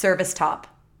service top.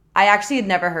 I actually had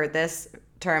never heard this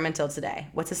term until today.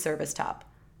 What's a service top?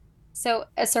 So,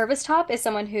 a service top is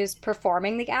someone who's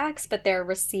performing the acts, but they're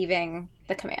receiving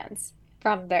the commands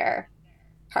from their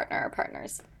partner or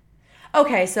partners.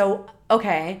 Okay, so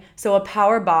a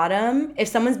power bottom, if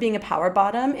someone's being a power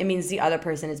bottom, it means the other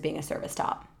person is being a service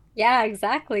top. Yeah,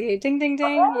 exactly. Ding, ding,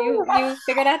 ding. You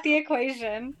figured out the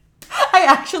equation. I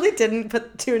actually didn't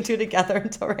put two and two together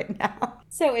until right now.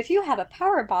 So, if you have a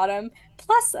power bottom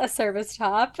plus a service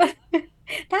top, that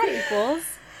equals.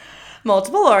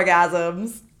 Multiple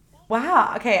orgasms.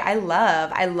 Wow. Okay, I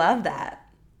love that.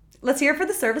 Let's hear it for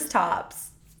the service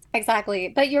tops. Exactly.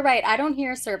 But you're right. I don't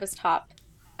hear service top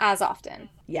as often.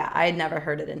 Yeah, I had never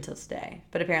heard it until today,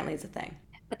 but apparently it's a thing.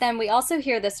 But then we also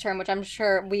hear this term, which I'm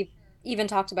sure we've even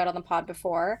talked about on the pod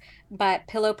before, but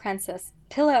pillow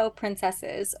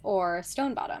princesses or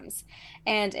stone bottoms.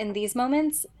 And in these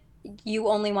moments, you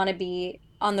only want to be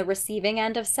on the receiving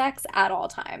end of sex at all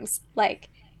times. Like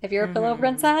if you're a pillow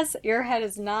princess, your head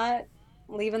is not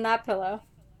leaving that pillow.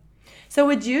 So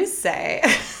would you say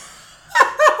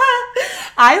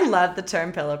I love the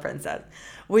term pillow princess.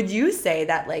 Would you say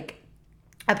that like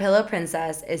a pillow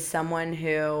princess is someone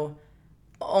who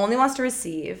only wants to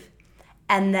receive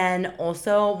and then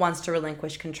also wants to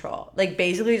relinquish control? Like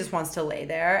basically just wants to lay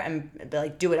there and be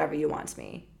like, do whatever you want to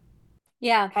me.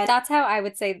 Yeah, that's how I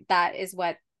would say that is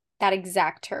what that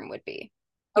exact term would be.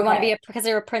 You want to be Okay. a because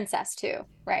you're a princess too,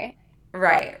 right?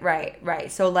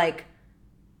 Right. So like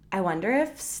I wonder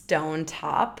if stone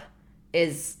top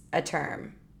is a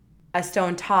term. A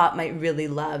stone top might really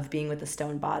love being with a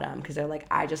stone bottom because they're like,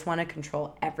 I just want to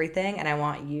control everything and I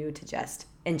want you to just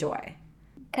enjoy.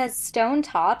 Because stone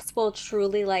tops will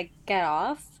truly like get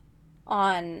off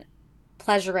on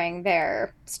pleasuring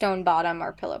their stone bottom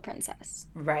or pillow princess.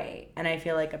 Right. And I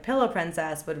feel like a pillow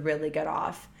princess would really get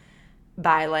off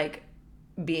by like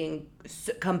being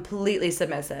completely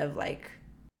submissive. Like,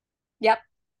 Yep.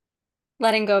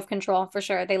 Letting go of control for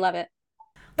sure. They love it.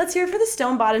 let's hear it for the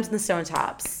stone bottoms and the stone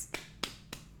tops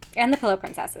And the pillow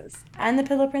princesses. and the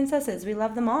pillow princesses. We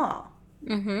love them all.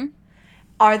 Mm-hmm.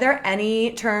 Are there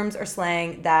any terms or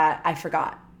slang that I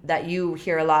forgot that you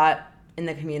hear a lot in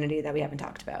the community that we haven't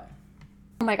talked about?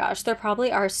 Oh my gosh, there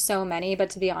probably are so many, but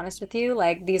to be honest with you,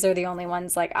 like these are the only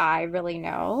ones like I really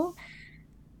know.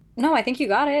 No, I think you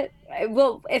got it.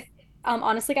 Well, if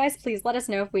honestly, guys, please let us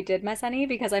know if we did miss any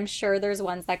because I'm sure there's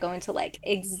ones that go into like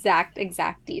exact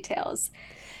details.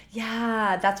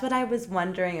 Yeah, that's what I was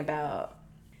wondering about.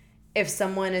 If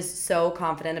someone is so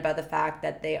confident about the fact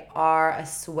that they are a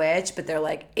switch, but they're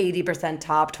like 80%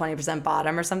 top, 20%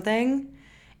 bottom or something,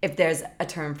 if there's a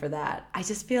term for that. I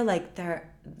just feel like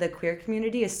the queer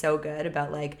community is so good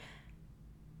about like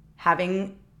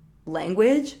having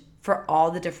language for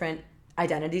all the different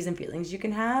identities and feelings you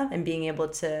can have and being able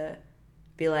to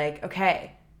be like,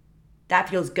 okay, that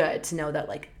feels good to know that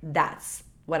like that's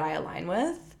what I align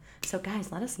with. So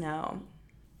guys, let us know.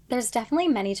 There's definitely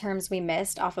many terms we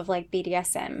missed off of like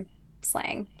BDSM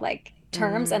slang, like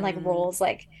terms and like roles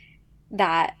like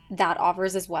that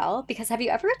offers as well. Because have you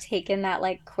ever taken that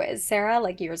like quiz, Sarah,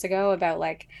 like years ago about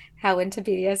like how into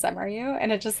BDSM are you?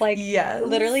 And it just like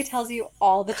literally Yes. tells you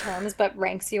all the terms but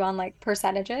ranks you on like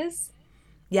percentages.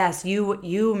 Yes,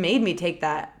 you made me take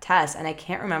that test and I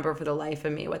can't remember for the life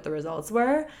of me what the results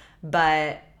were,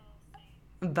 but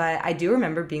I do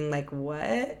remember being like,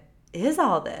 what is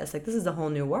all this? Like this is a whole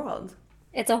new world.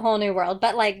 It's a whole new world,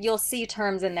 but like you'll see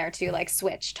terms in there too, like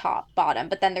switch, top, bottom,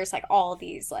 but then there's like all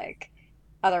these like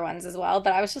other ones as well.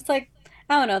 But I was just like,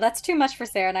 I don't know, that's too much for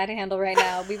Sarah and I to handle right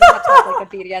now. We would have to have like a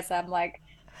BDSM like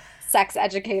sex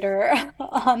educator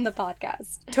on the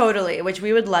podcast. Totally, which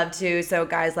we would love to. So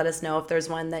guys, let us know if there's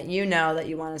one that you know that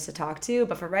you want us to talk to.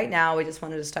 But for right now, we just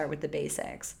wanted to start with the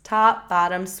basics. Top,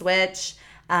 bottom, switch.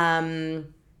 And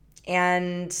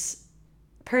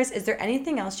Purse, is there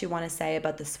anything else you want to say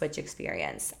about the switch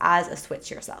experience as a switch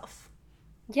yourself?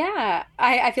 Yeah,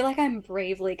 I feel like I'm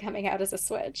bravely coming out as a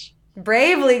switch.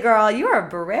 Bravely, girl, you are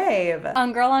brave.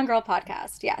 On Girl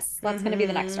podcast. Yes, that's going to be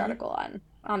the next article on.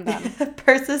 on them.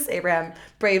 Persis Abraham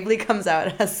bravely comes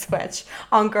out as Switch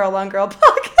on Girl podcast.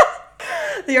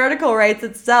 The article writes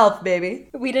itself, baby.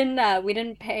 We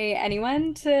didn't pay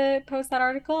anyone to post that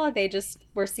article. They just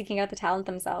were seeking out the talent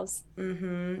themselves.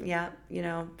 Yeah,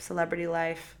 celebrity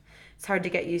life. It's hard to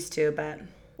get used to, but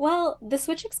Well, the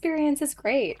Switch experience is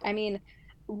great. I mean,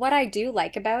 what I do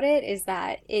like about it is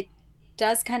that it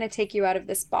does kind of take you out of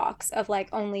this box of like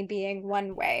only being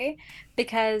one way.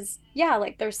 Because, yeah,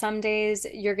 like there's some days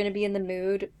you're going to be in the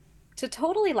mood to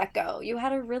totally let go. You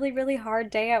had a really, really hard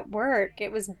day at work.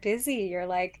 It was busy. You're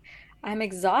like, I'm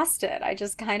exhausted. I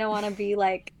just kind of want to be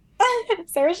like,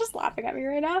 Sarah's just laughing at me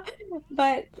right now.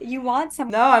 But you want some.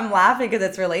 no, I'm laughing because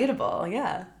it's relatable.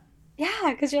 Yeah.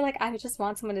 Yeah, because you're like, I just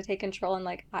want someone to take control and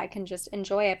like I can just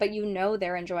enjoy it, but you know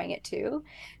they're enjoying it too.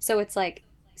 So it's like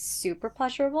super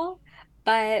pleasurable.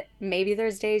 But maybe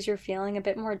there's days you're feeling a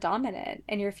bit more dominant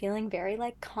and you're feeling very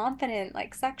like confident,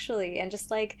 like sexually, and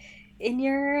just like in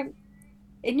your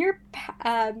in your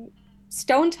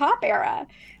stone top era.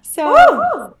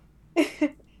 So Woo!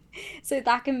 so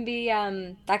that can be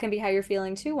how you're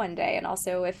feeling too one day. And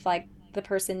also if like the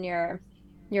person you're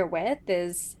with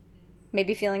is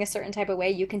maybe feeling a certain type of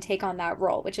way, you can take on that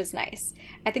role, which is nice.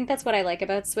 I think that's what I like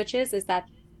about switches is that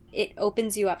it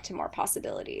opens you up to more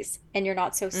possibilities and you're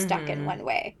not so stuck in one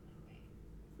way.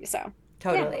 So, yeah,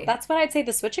 Totally. that's what I'd say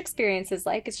the switch experience is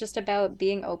like. It's just about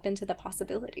being open to the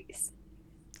possibilities.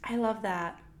 I love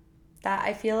that. That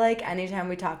I feel like anytime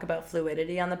we talk about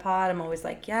fluidity on the pod, I'm always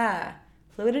like, yeah,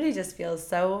 fluidity just feels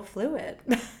so fluid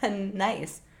and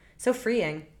nice, so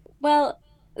freeing. Well,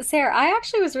 Sarah, I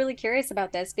actually was really curious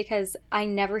about this because I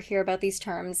never hear about these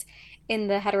terms in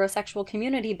the heterosexual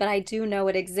community, but I do know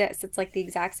it exists. It's like the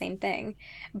exact same thing.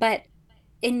 But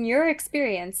in your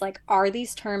experience, like, are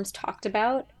these terms talked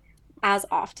about as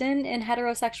often in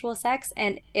heterosexual sex?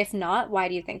 And if not, why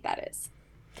do you think that is?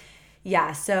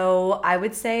 Yeah, so I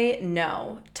would say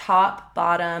no. Top,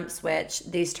 bottom, switch,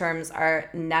 these terms are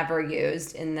never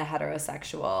used in the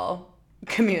heterosexual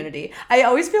community. I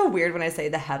always feel weird when I say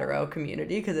the hetero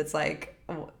community because it's like,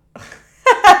 we're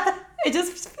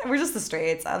just the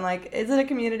straights. I'm like, is it a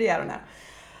community? I don't know.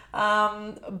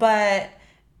 But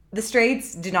the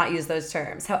straights do not use those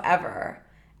terms. However,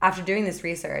 after doing this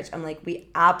research, I'm like, we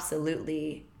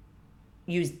absolutely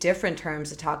use different terms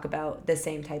to talk about the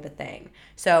same type of thing.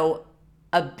 So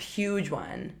a huge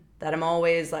one that I'm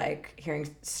always like hearing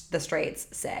the straights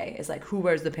say is like, who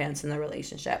wears the pants in the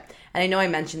relationship? And I know I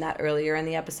mentioned that earlier in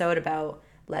the episode about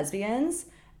lesbians,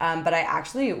 but I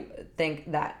actually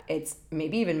think that it's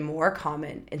maybe even more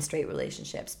common in straight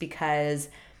relationships because,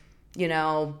 you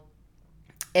know,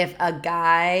 if a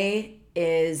guy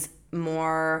is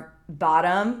more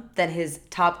bottom than his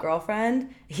top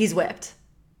girlfriend, he's whipped.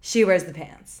 She wears the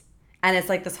pants. And it's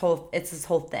like this whole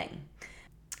thing.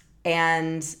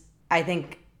 And I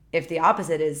think if the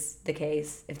opposite is the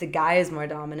case, if the guy is more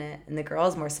dominant and the girl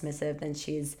is more submissive, then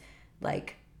she's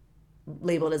like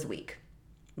labeled as weak.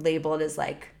 Labeled as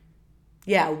like,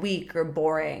 yeah, weak or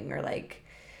boring or like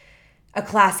a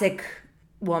classic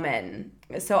woman.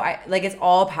 So I like it's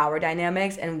all power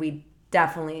dynamics and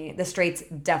the straights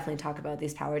definitely talk about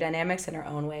these power dynamics in our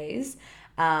own ways.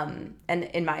 And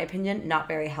in my opinion, not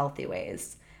very healthy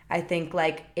ways. I think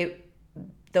like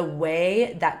the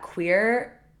way that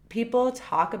queer people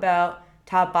talk about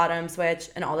top, bottom, switch,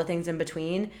 and all the things in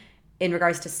between in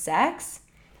regards to sex,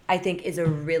 I think is a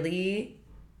really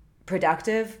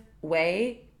productive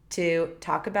way to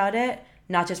talk about it,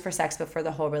 not just for sex, but for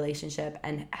the whole relationship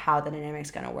and how the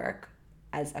dynamic's gonna work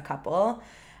as a couple.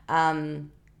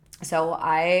 So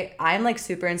I'm like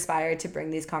super inspired to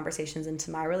bring these conversations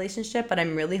into my relationship, but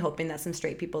I'm really hoping that some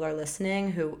straight people are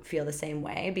listening who feel the same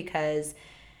way because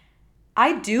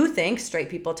I do think straight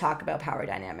people talk about power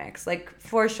dynamics, like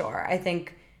for sure. I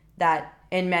think that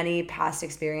in many past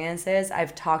experiences,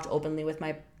 I've talked openly with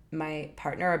my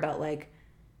partner about like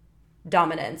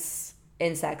dominance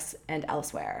in sex and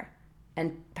elsewhere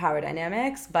and power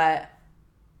dynamics, but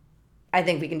I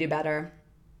think we can do better.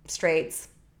 Straights,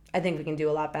 I think we can do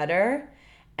a lot better.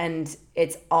 And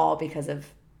it's all because of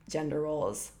gender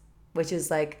roles, which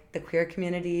is like the queer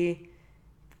community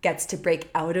gets to break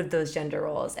out of those gender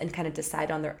roles and kind of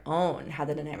decide on their own how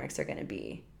the dynamics are going to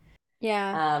be.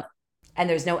 Yeah. And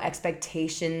there's no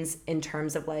expectations in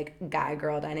terms of like guy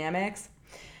girl dynamics.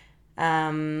 But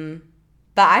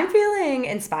I'm feeling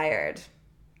inspired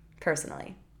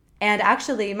personally. And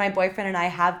actually, my boyfriend and I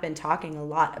have been talking a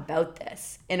lot about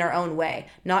this in our own way.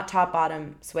 Not top,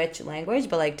 bottom, switch language,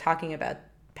 but like talking about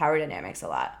power dynamics a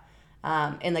lot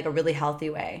in like a really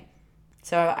healthy way.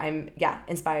 So I'm, yeah,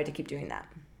 inspired to keep doing that.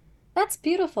 That's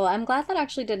beautiful. I'm glad that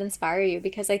actually did inspire you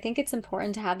because I think it's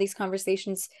important to have these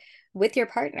conversations with your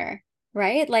partner,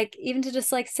 right? Like even to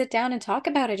just like sit down and talk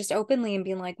about it just openly and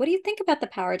being like, what do you think about the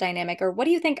power dynamic? Or what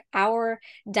do you think our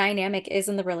dynamic is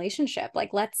in the relationship?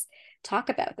 Like, let's talk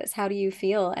about this. How do you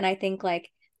feel? And I think like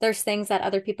there's things that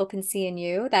other people can see in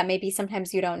you that maybe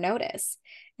sometimes you don't notice.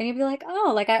 And you'd be like,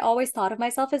 oh, like I always thought of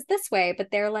myself as this way,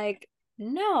 but they're like,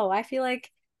 no, I feel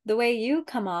like the way you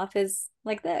come off is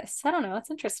like this. I don't know. It's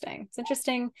interesting. It's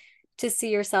interesting to see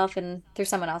yourself in through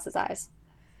someone else's eyes.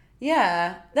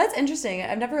 Yeah, that's interesting.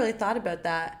 I've never really thought about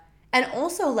that. And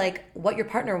also, like, what your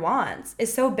partner wants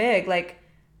is so big. Like,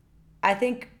 I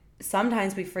think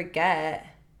sometimes we forget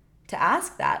to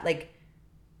ask that. Like,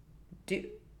 do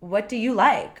what do you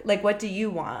like? Like, what do you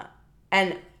want?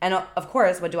 And of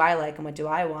course, what do I like and what do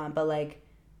I want? But like,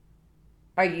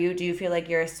 do you feel like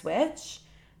you're a switch?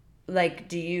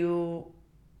 Like,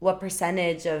 what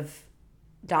percentage of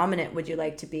dominant would you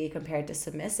like to be compared to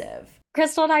submissive?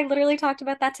 Crystal and I literally talked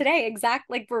about that today, exact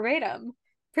like verbatim,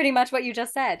 pretty much what you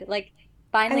just said. Like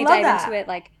I finally love dive into that. it,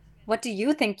 like what do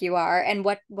you think you are and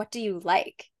what do you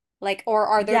like? Like, or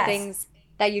are there Yes, things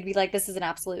that you'd be like, this is an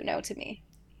absolute no to me?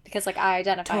 Because like I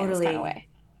identify in this kind of totally. way.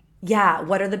 Yeah,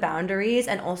 what are the boundaries?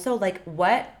 And also, like,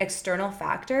 what external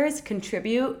factors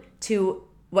contribute to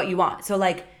what you want? So,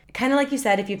 like, kind of like you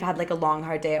said, if you've had like a long,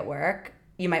 hard day at work,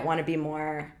 you might want to be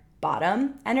more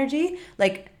bottom energy.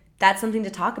 Like, that's something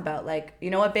to talk about. Like, you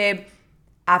know what, babe?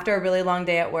 After a really long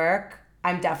day at work,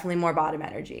 I'm definitely more bottom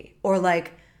energy. Or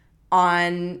like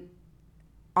on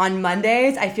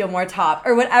Mondays, I feel more top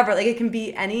or whatever. Like it can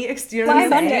be any, you know what Why I'm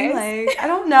saying? Mondays? Like, I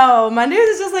don't know. Mondays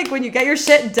is just like when you get your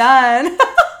shit done.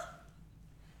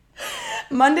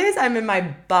 Mondays, I'm in my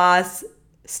boss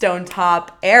stone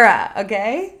top era,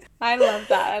 okay? I love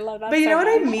that. I love But that you so know what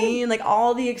I much. mean? Like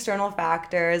all the external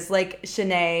factors, like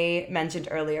Shanae mentioned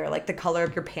earlier, like the color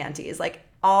of your panties, like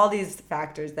all these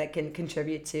factors that can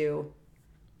contribute to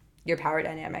your power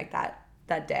dynamic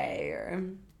that day or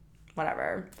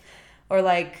whatever. Or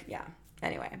like, yeah.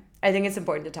 Anyway, I think it's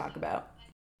important to talk about.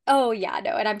 Oh yeah,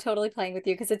 no, and I'm totally playing with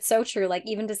you because it's so true. Like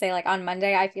even to say like on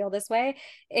Monday I feel this way,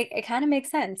 it kind of makes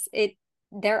sense. It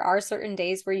there are certain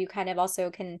days where you kind of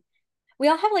also can we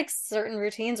all have like certain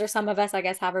routines or some of us I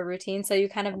guess have a routine, so you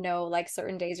kind of know like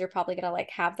certain days you're probably gonna like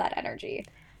have that energy.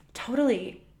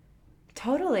 Totally.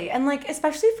 Totally. And like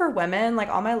especially for women, like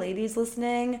all my ladies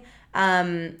listening,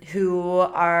 who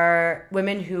are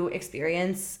women who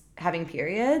experience having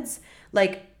periods,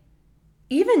 like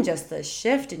even just the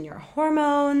shift in your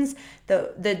hormones,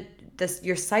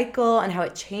 your cycle and how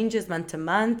it changes month to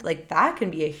month, like that can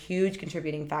be a huge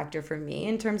contributing factor for me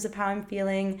in terms of how I'm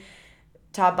feeling,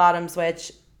 top bottom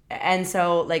switch. And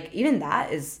so like even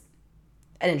that is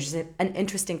an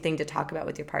interesting thing to talk about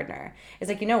with your partner. It's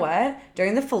like, you know what?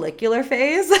 During the follicular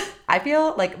phase, I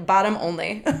feel like bottom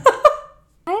only.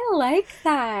 I like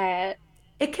that.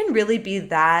 It can really be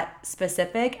that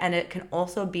specific and it can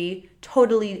also be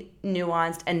totally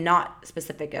nuanced and not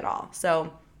specific at all.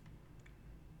 So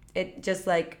it just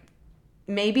like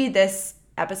maybe this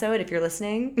episode, if you're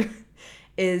listening,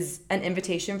 is an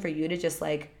invitation for you to just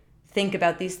like think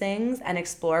about these things and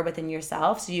explore within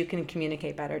yourself so you can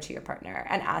communicate better to your partner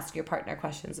and ask your partner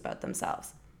questions about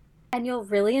themselves. And you'll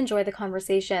really enjoy the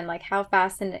conversation. Like how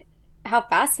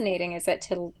fascinating is it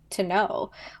to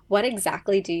know what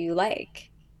exactly do you like?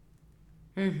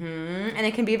 And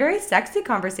it can be a very sexy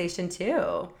conversation too.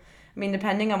 I mean,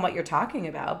 depending on what you're talking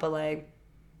about, but like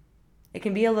it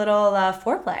can be a little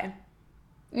foreplay.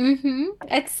 Mm-hmm.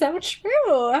 It's so true.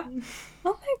 Oh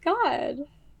my God.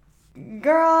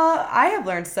 Girl, I have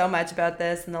learned so much about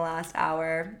this in the last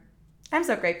hour. I'm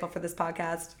so grateful for this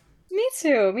podcast. Me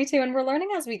too. Me too. And we're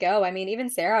learning as we go. I mean, even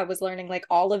Sarah was learning like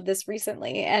all of this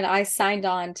recently. And I signed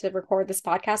on to record this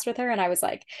podcast with her. And I was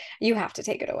like, you have to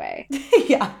take it away.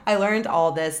 Yeah, I learned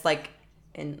all this like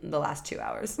in the last 2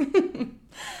 hours.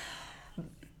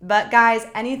 But guys,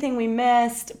 anything we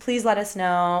missed, please let us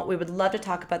know. We would love to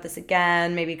talk about this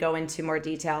again, maybe go into more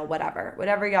detail, whatever.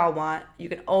 Whatever y'all want. You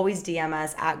can always DM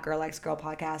us at Girl Likes Girl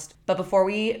Podcast. But before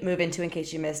we move into in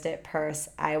case you missed it, Purse,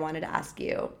 I wanted to ask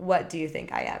you, what do you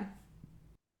think I am?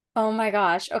 Oh my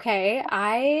gosh. Okay.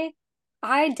 I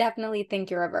definitely think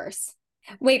you're a verse.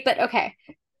 Wait, but okay.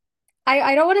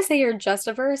 I don't want to say you're just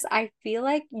a verse. I feel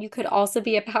like you could also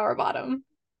be a power bottom.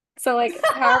 So like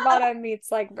power bottom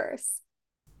meets like verse.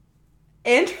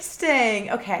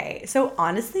 Interesting. Okay. So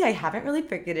honestly, I haven't really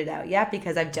figured it out yet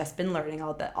because I've just been learning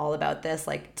all about this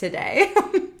like today,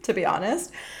 to be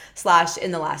honest. Slash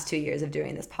in the last 2 years of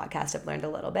doing this podcast, I've learned a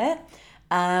little bit.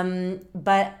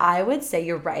 But I would say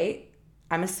you're right.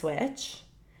 I'm a switch.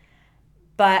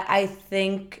 But I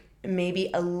think maybe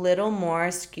a little more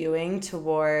skewing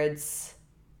towards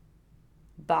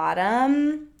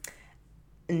bottom,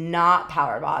 not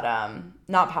power bottom.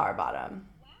 Not power bottom.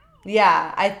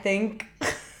 Yeah, I think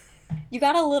You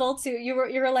got a little too, you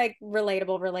were like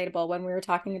relatable when we were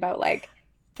talking about like,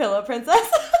 Pillow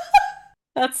Princess.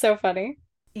 that's so funny.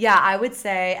 Yeah, I would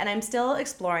say, and I'm still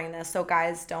exploring this, so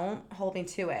guys, don't hold me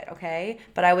to it, okay?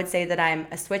 But I would say that I'm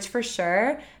a switch for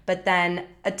sure, but then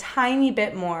a tiny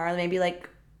bit more, maybe like,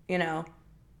 you know,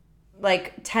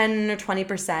 like 10 or 20%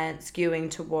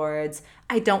 skewing towards,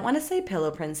 I don't want to say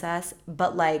Pillow Princess,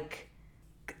 but like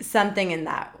something in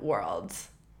that world.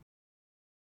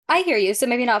 I hear you. So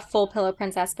maybe not full pillow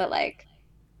princess, but like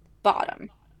bottom.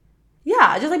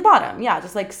 Yeah, just like bottom. Yeah,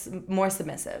 just like more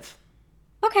submissive.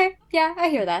 Okay. Yeah, I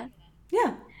hear that.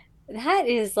 Yeah. That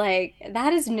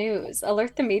is news.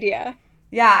 Alert the media.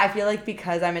 Yeah, I feel like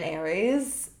because I'm an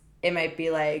Aries, it might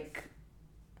be like,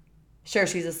 sure,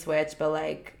 she's a switch, but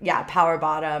like, yeah, power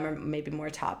bottom or maybe more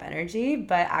top energy.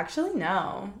 But actually,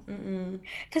 no. Mm-mm.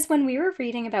 Because when we were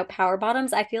reading about power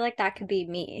bottoms, I feel like that could be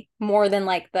me more than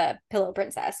like the pillow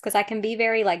princess. Because I can be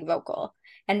very like vocal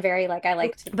and very like I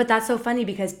like to. But that's so funny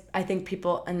because I think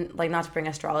people, and like not to bring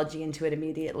astrology into it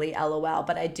immediately, lol,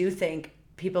 but I do think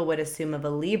people would assume of a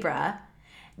Libra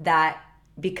that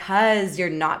because you're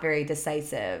not very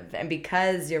decisive and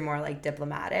because you're more like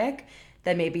diplomatic,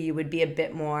 that maybe you would be a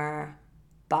bit more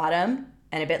bottom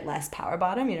and a bit less power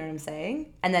bottom, you know what I'm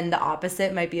saying? And then the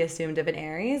opposite might be assumed of an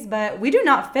Aries, but we do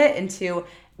not fit into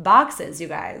boxes, you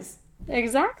guys.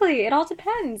 Exactly. It all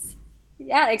depends.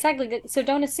 Yeah, exactly. So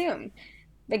don't assume.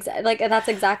 Like that's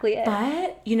exactly it.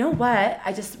 But you know what?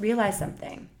 I just realized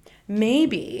something.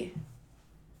 Maybe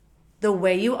the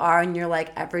way you are in your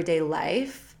like everyday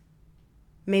life,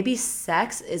 maybe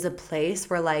sex is a place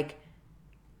where like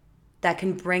that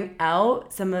can bring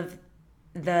out some of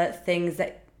the things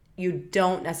that you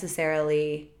don't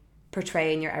necessarily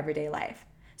portray in your everyday life.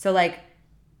 So like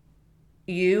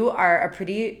you are a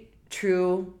pretty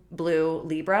true blue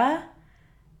Libra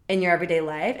in your everyday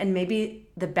life, and maybe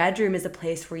the bedroom is a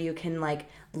place where you can like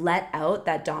let out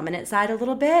that dominant side a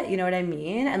little bit, you know what I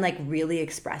mean, and like really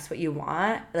express what you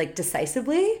want like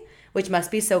decisively, which must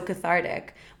be so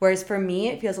cathartic. Whereas for me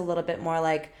it feels a little bit more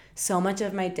like so much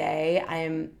of my day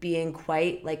I'm being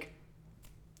quite like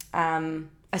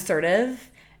assertive,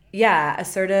 yeah,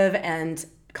 assertive and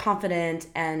confident,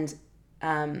 and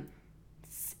um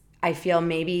I feel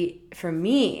maybe for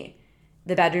me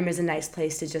the bedroom is a nice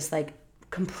place to just like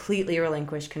completely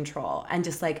relinquish control and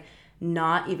just like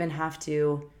not have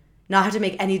to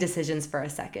make any decisions for a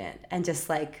second and just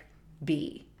like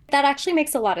be. That actually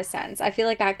makes a lot of sense. I feel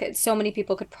like so many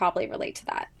people could probably relate to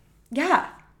that. Yeah.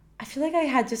 I feel like I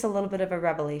had just a little bit of a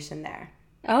revelation there.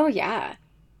 Oh yeah,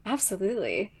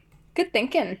 absolutely. Good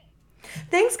thinking.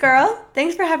 Thanks, girl.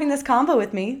 Thanks for having this combo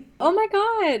with me. Oh my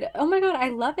God. Oh my God. I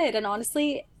love it. And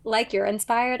honestly, like you're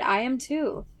inspired, I am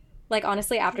too. Like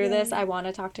honestly, after this, I Yay. want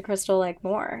to talk to Crystal like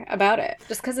more about it.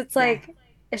 Just because it's Yeah. like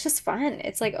it's just fun.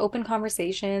 It's like open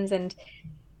conversations and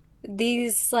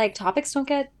these like topics don't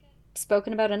get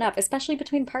spoken about enough, especially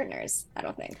between partners, I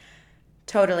don't think.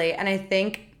 Totally. And I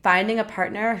think finding a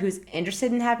partner who's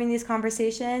interested in having these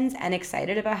conversations and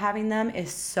excited about having them is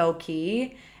so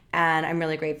key. And I'm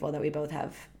really grateful that we both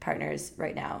have partners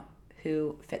right now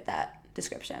who fit that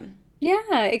description.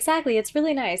 Yeah, exactly. It's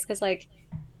really nice because like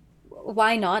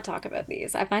why not talk about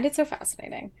these? I find it so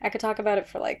fascinating. I could talk about it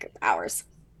for like hours.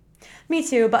 Me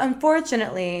too, but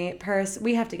unfortunately, Purse,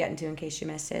 we have to get into In Case You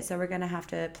Missed It, so we're gonna have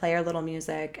to play our little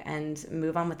music and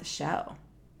move on with the show.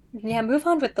 Yeah, move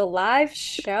on with the live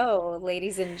show,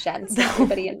 ladies and gents, and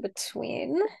everybody in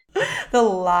between. The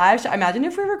live show. Imagine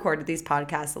if we recorded these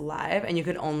podcasts live and you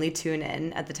could only tune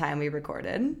in at the time we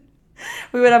recorded.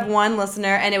 We would have one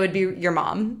listener and it would be your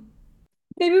mom.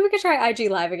 Maybe we could try IG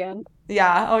Live again.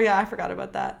 Yeah. Oh, yeah. I forgot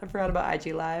about that. I forgot about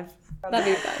IG Live. That'd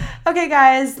be fun. Okay,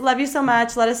 guys. Love you so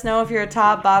much. Let us know if you're a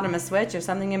top, bottom, a switch, or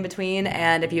something in between.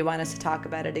 And if you want us to talk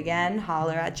about it again,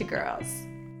 holler at your girls.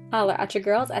 Holla at your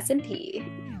girls, S&P.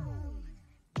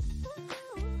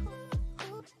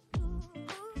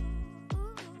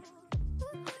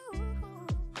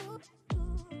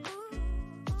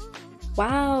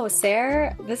 Wow,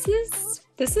 Sarah, this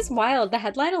is wild. The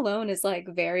headline alone is like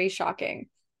very shocking.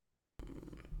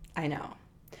 I know.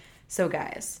 So,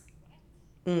 guys,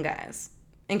 in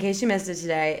case you missed it,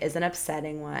 today is an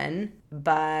upsetting one,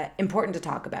 but important to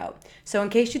talk about. So, in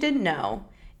case you didn't know,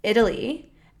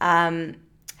 Italy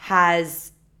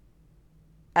has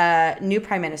a new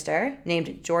prime minister named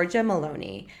Giorgia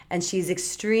Meloni, and she's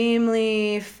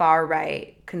extremely far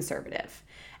right conservative.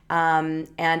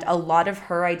 And a lot of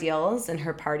her ideals and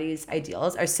her party's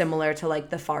ideals are similar to like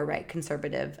the far right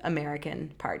conservative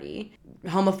American party.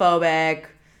 Homophobic,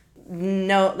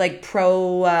 no, like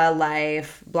pro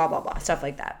life, blah, blah, blah, stuff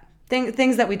like that.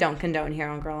 Things that we don't condone here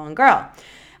on Girl on Girl.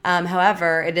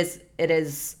 However, it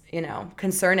is,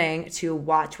 concerning to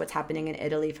watch what's happening in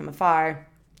Italy from afar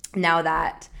now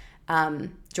that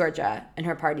Georgia and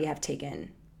her party have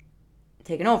taken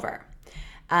over.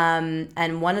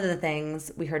 And one of the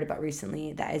things we heard about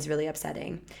recently that is really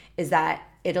upsetting is that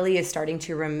Italy is starting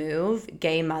to remove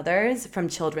gay mothers from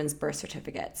children's birth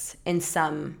certificates in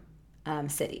some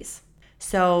cities.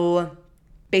 So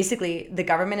basically, the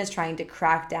government is trying to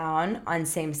crack down on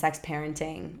same-sex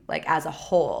parenting, like as a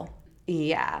whole.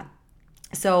 Yeah.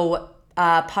 So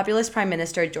populist Prime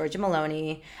Minister Giorgia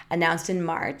Meloni announced in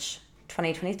March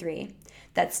 2023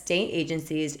 that state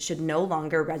agencies should no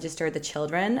longer register the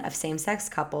children of same-sex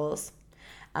couples.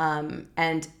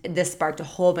 And this sparked a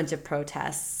whole bunch of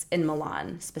protests in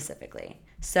Milan specifically.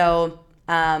 So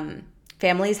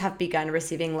families have begun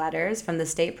receiving letters from the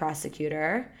state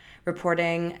prosecutor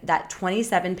reporting that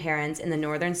 27 parents in the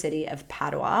northern city of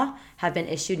Padua have been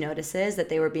issued notices that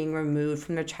they were being removed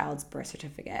from their child's birth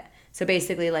certificate. So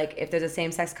basically, like if there's a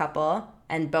same-sex couple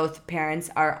and both parents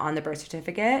are on the birth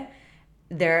certificate,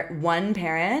 one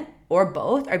parent or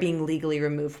both are being legally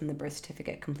removed from the birth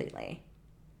certificate completely.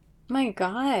 My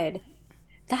God,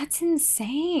 that's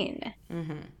insane.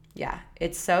 Yeah,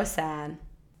 it's so sad.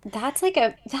 That's like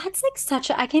such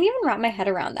a, I can't even wrap my head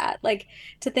around that. Like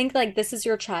to think like this is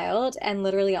your child and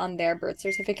literally on their birth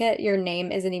certificate, your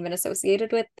name isn't even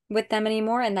associated with them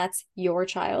anymore, and that's your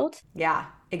child. Yeah,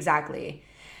 exactly.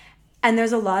 And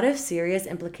there's a lot of serious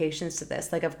implications to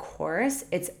this. Like, of course,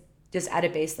 it's just at a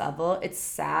base level, it's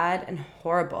sad and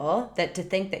horrible that to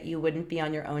think that you wouldn't be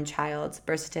on your own child's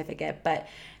birth certificate, but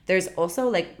there's also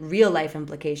like real life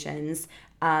implications.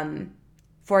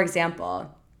 For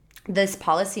example, this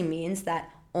policy means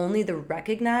that only the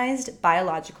recognized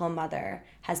biological mother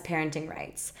has parenting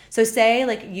rights. So say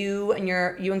like you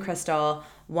and Crystal,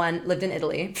 one lived in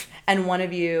Italy and one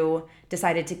of you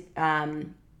decided to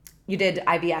you did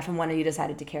IVF and one of you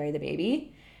decided to carry the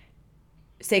baby.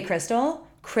 Say Crystal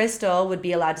would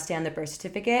be allowed to stay on the birth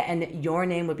certificate and your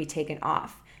name would be taken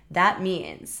off. That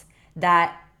means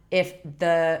that if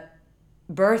the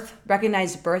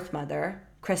recognized birth mother,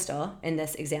 Crystal, in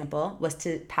this example, was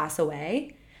to pass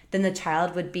away, then the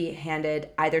child would be handed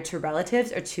either to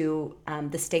relatives or to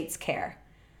the state's care,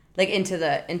 like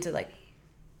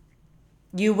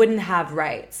you wouldn't have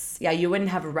rights. Yeah, you wouldn't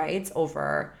have rights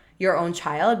over your own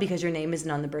child because your name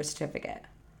isn't on the birth certificate.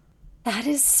 That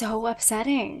is so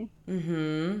upsetting.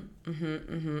 And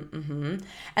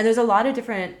there's a lot of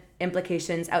different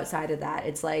implications outside of that.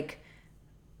 It's like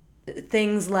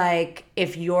things like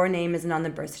if your name isn't on the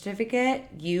birth certificate,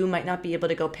 you might not be able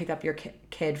to go pick up your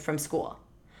kid from school.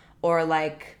 Or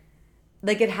like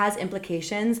it has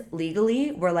implications legally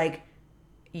where like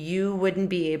you wouldn't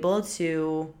be able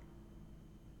to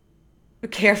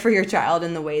care for your child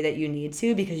in the way that you need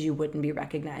to because you wouldn't be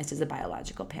recognized as a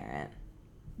biological parent.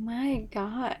 My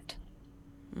God.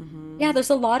 Yeah, there's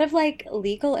a lot of like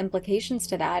legal implications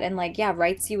to that. And like, yeah,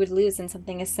 rights you would lose in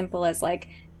something as simple as like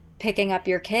picking up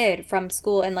your kid from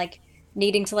school and like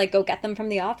needing to like go get them from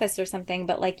the office or something.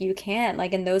 But like you can't,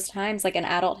 like in those times, like an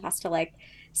adult has to like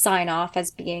sign off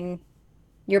as being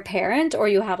your parent, or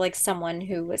you have like someone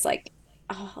who was like,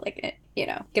 oh, like,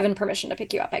 given permission to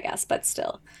pick you up, I guess. But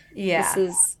still, Yeah.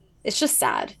 it's just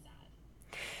sad.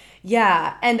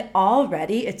 Yeah, and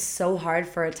already it's so hard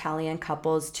for Italian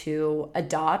couples to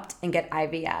adopt and get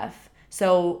IVF.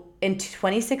 So in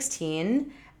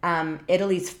 2016,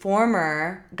 Italy's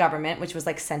former government, which was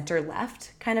like center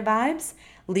left kind of vibes,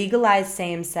 legalized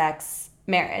same-sex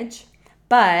marriage,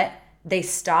 but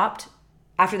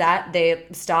after that, they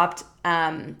stopped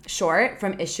short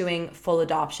from issuing full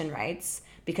adoption rights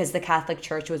because the Catholic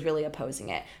Church was really opposing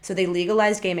it. So they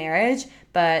legalized gay marriage,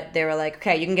 but they were like,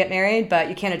 okay, you can get married, but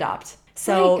you can't adopt.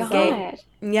 So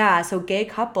gay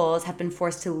couples have been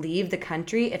forced to leave the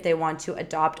country if they want to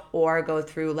adopt or go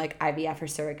through like IVF or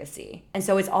surrogacy. And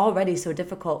so it's already so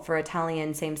difficult for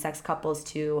Italian same-sex couples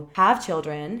to have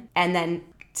children and then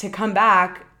to come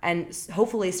back and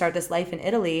hopefully start this life in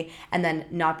Italy and then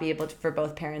not be able to, for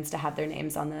both parents to have their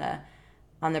names on the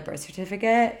birth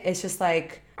certificate. It's just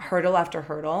like hurdle after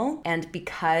hurdle. And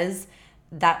because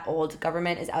that old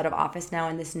government is out of office now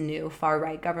and this new far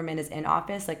right government is in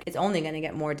office, like it's only going to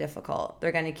get more difficult.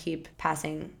 They're going to keep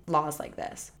passing laws like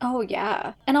this. Oh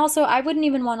yeah. And also I wouldn't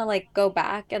even want to like go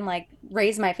back and like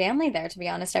raise my family there, to be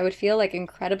honest. I would feel like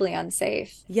incredibly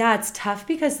unsafe. Yeah, it's tough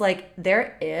because like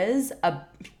there is a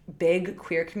big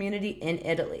queer community in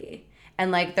Italy.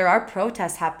 And like there are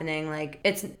protests happening.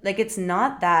 It's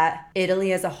not that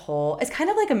Italy as a whole, it's kind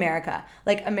of like America.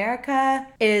 Like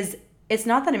it's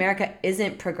not that America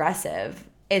isn't progressive.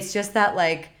 It's just that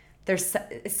like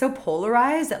it's so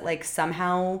polarized that like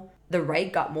somehow the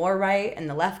right got more right and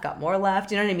the left got more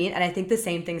left. You know what I mean? And I think the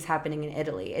same thing's happening in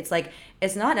Italy. It's like,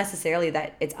 it's not necessarily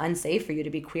that it's unsafe for you to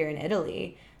be queer in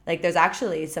Italy. Like there's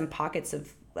actually some pockets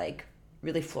of like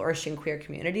really flourishing queer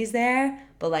communities there,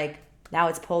 but like now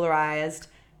it's polarized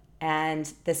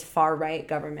and this far right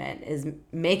government is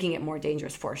making it more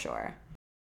dangerous for sure.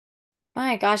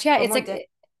 My gosh, yeah, But it's like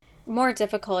more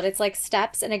difficult. It's like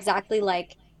steps and exactly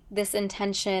like this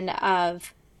intention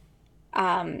of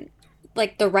um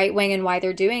like the right wing and why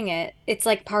they're doing it. It's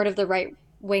like part of the right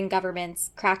wing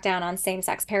government's crackdown on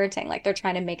same-sex parenting. Like they're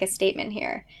trying to make a statement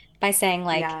here by saying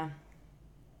like yeah.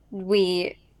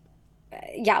 we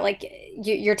yeah, like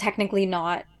you're technically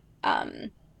not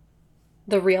um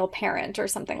the real parent or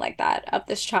something like that of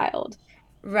this child.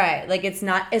 Right. Like it's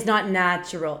not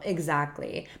natural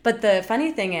exactly. But the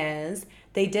funny thing is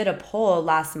they did a poll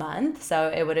last month,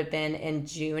 so it would have been in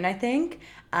June, I think,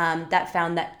 that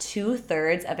found that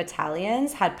 2/3 of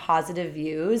Italians had positive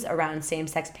views around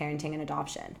same-sex parenting and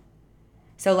adoption.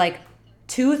 So like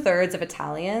 2/3 of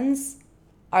Italians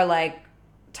are like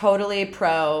totally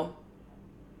pro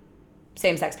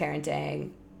same-sex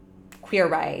parenting, queer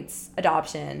rights,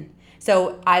 adoption.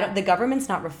 So the government's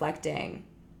not reflecting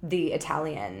the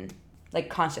Italian like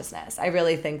consciousness. I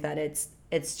really think that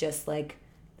it's just like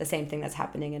the same thing that's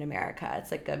happening in America. It's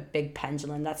like a big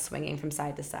pendulum that's swinging from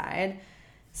side to side.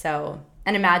 So,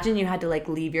 and imagine you had to like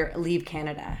leave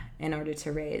Canada in order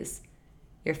to raise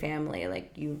your family,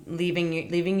 like you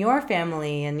leaving your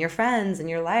family and your friends and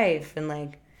your life and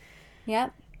like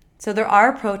Yep. so there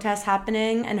are protests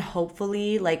happening and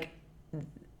hopefully like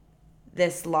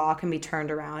this law can be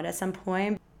turned around at some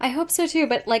point. I hope so too,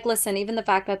 but like listen, even the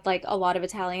fact that like a lot of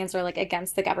Italians are like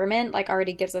against the government like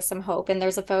already gives us some hope. And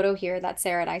there's a photo here that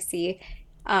Sarah and I see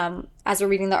as we're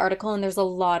reading the article, and there's a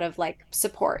lot of like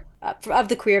support of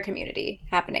the queer community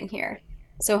happening here.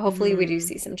 So hopefully we do Mm-hmm.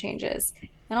 see some changes.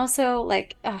 And also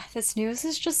like this news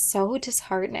is just so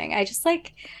disheartening. I just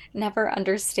like never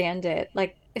understand it.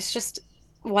 Like it's just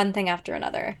one thing after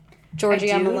another. I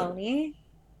Giorgia do. Meloni.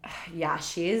 Yeah,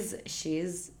 she's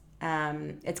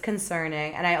it's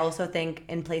concerning. And I also think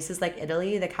in places like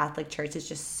Italy, the Catholic Church is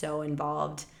just so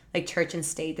involved. Like church and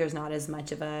state, there's not as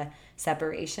much of a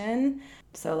separation.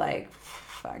 So like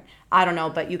fuck. I don't know,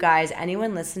 but you guys,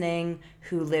 anyone listening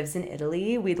who lives in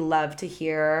Italy, we'd love to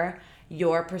hear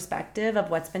your perspective of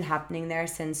what's been happening there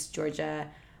since Georgia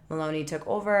Maloney took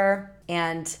over.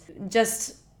 And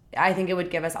just, I think it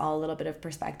would give us all a little bit of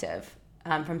perspective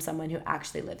from someone who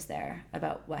actually lives there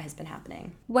about what has been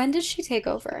happening. When did she take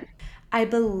over? I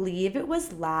believe it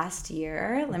was last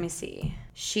year. Let me see.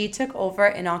 She took over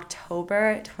in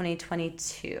October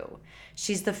 2022.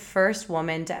 She's the first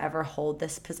woman to ever hold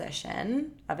this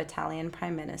position of Italian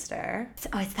prime minister.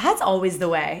 That's always the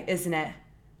way, isn't it?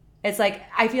 It's like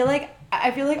I feel like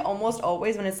almost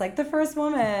always when it's like the first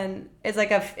woman, it's like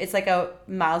a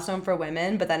milestone for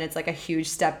women, but then it's like a huge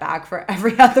step back for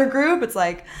every other group. It's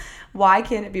like, why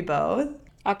can't it be both?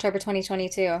 October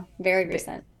 2022. Very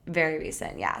recent. Very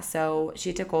recent, yeah. So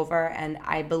she took over, and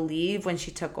I believe when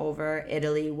she took over,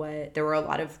 Italy, there were a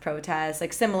lot of protests,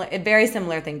 like a very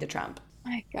similar thing to Trump.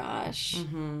 My gosh.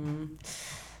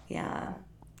 Yeah.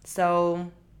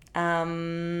 So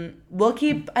we'll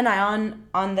keep an eye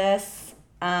on this,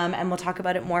 and we'll talk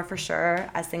about it more for sure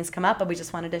as things come up. But we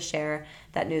just wanted to share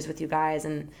that news with you guys,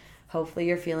 and hopefully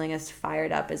you're feeling as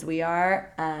fired up as we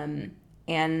are.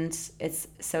 And it's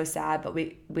so sad, but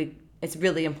we it's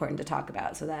really important to talk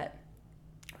about so that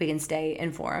we can stay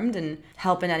informed and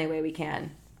help in any way we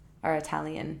can our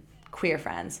Italian queer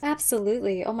friends.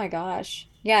 Absolutely. Oh my gosh.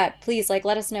 Yeah, please like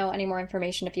let us know any more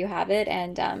information if you have it.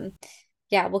 And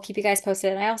yeah, we'll keep you guys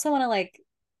posted. And I also want to like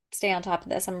stay on top of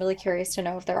this. I'm really curious to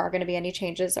know if there are going to be any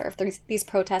changes or if these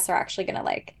protests are actually going to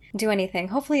like do anything.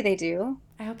 Hopefully they do.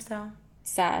 I hope so.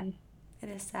 Sad. It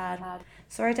is sad.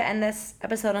 Sorry to end this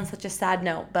episode on such a sad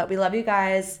note, but we love you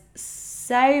guys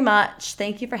so much.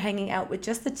 Thank you for hanging out with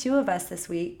just the two of us this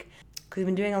week. We've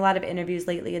been doing a lot of interviews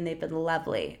lately and they've been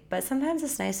lovely. But sometimes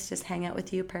it's nice to just hang out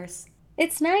with you, Purse.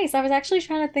 It's nice. I was actually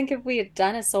trying to think if we had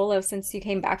done a solo since you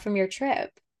came back from your trip.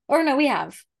 Or no, we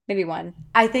have. Maybe one.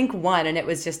 I think one, and it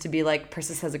was just to be like,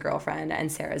 Persis has a girlfriend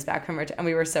and Sarah's back from her, and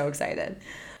we were so excited.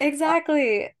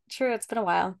 Exactly. True. It's been a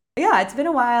while. Yeah, it's been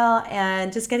a while,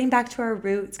 and just getting back to our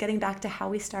roots, getting back to how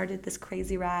we started this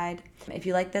crazy ride. If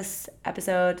you like this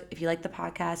episode, if you like the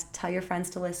podcast, tell your friends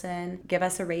to listen. Give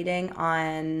us a rating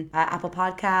on Apple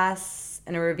Podcasts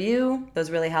and a review.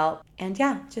 Those really help. And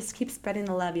yeah, just keep spreading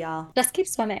the love, y'all. Just keep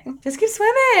swimming. Just keep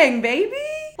swimming, baby.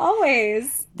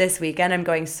 Always. This weekend, I'm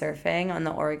going surfing on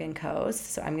the Oregon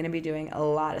coast, so I'm going to be doing a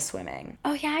lot of swimming.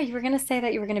 Oh, yeah. You were going to say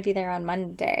that you were going to be there on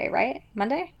Monday, right?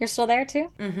 Monday? You're still there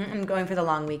too? I'm going for the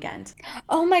long weekend.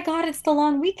 Oh my God, it's the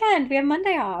long weekend. We have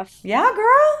Monday off. Yeah,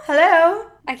 girl. Hello.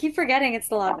 I keep forgetting it's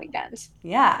the long weekend.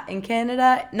 Yeah, in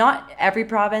Canada, not every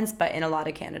province, but in a lot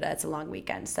of Canada, it's a long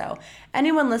weekend. So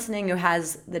anyone listening who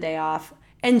has the day off,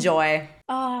 enjoy.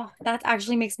 Oh, that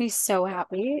actually makes me so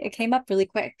happy. It came up really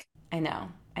quick. I know.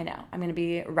 I'm going to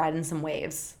be riding some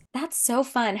waves. That's so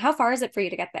fun. How far is it for you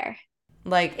to get there?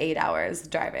 Like 8 hours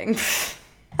driving.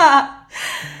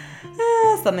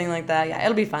 Something like that. Yeah,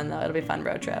 it'll be fun though. It'll be a fun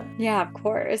road trip. Yeah, of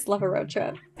course. Love a road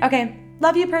trip. Okay.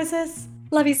 Love you, Persis.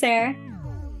 Love you, Sarah.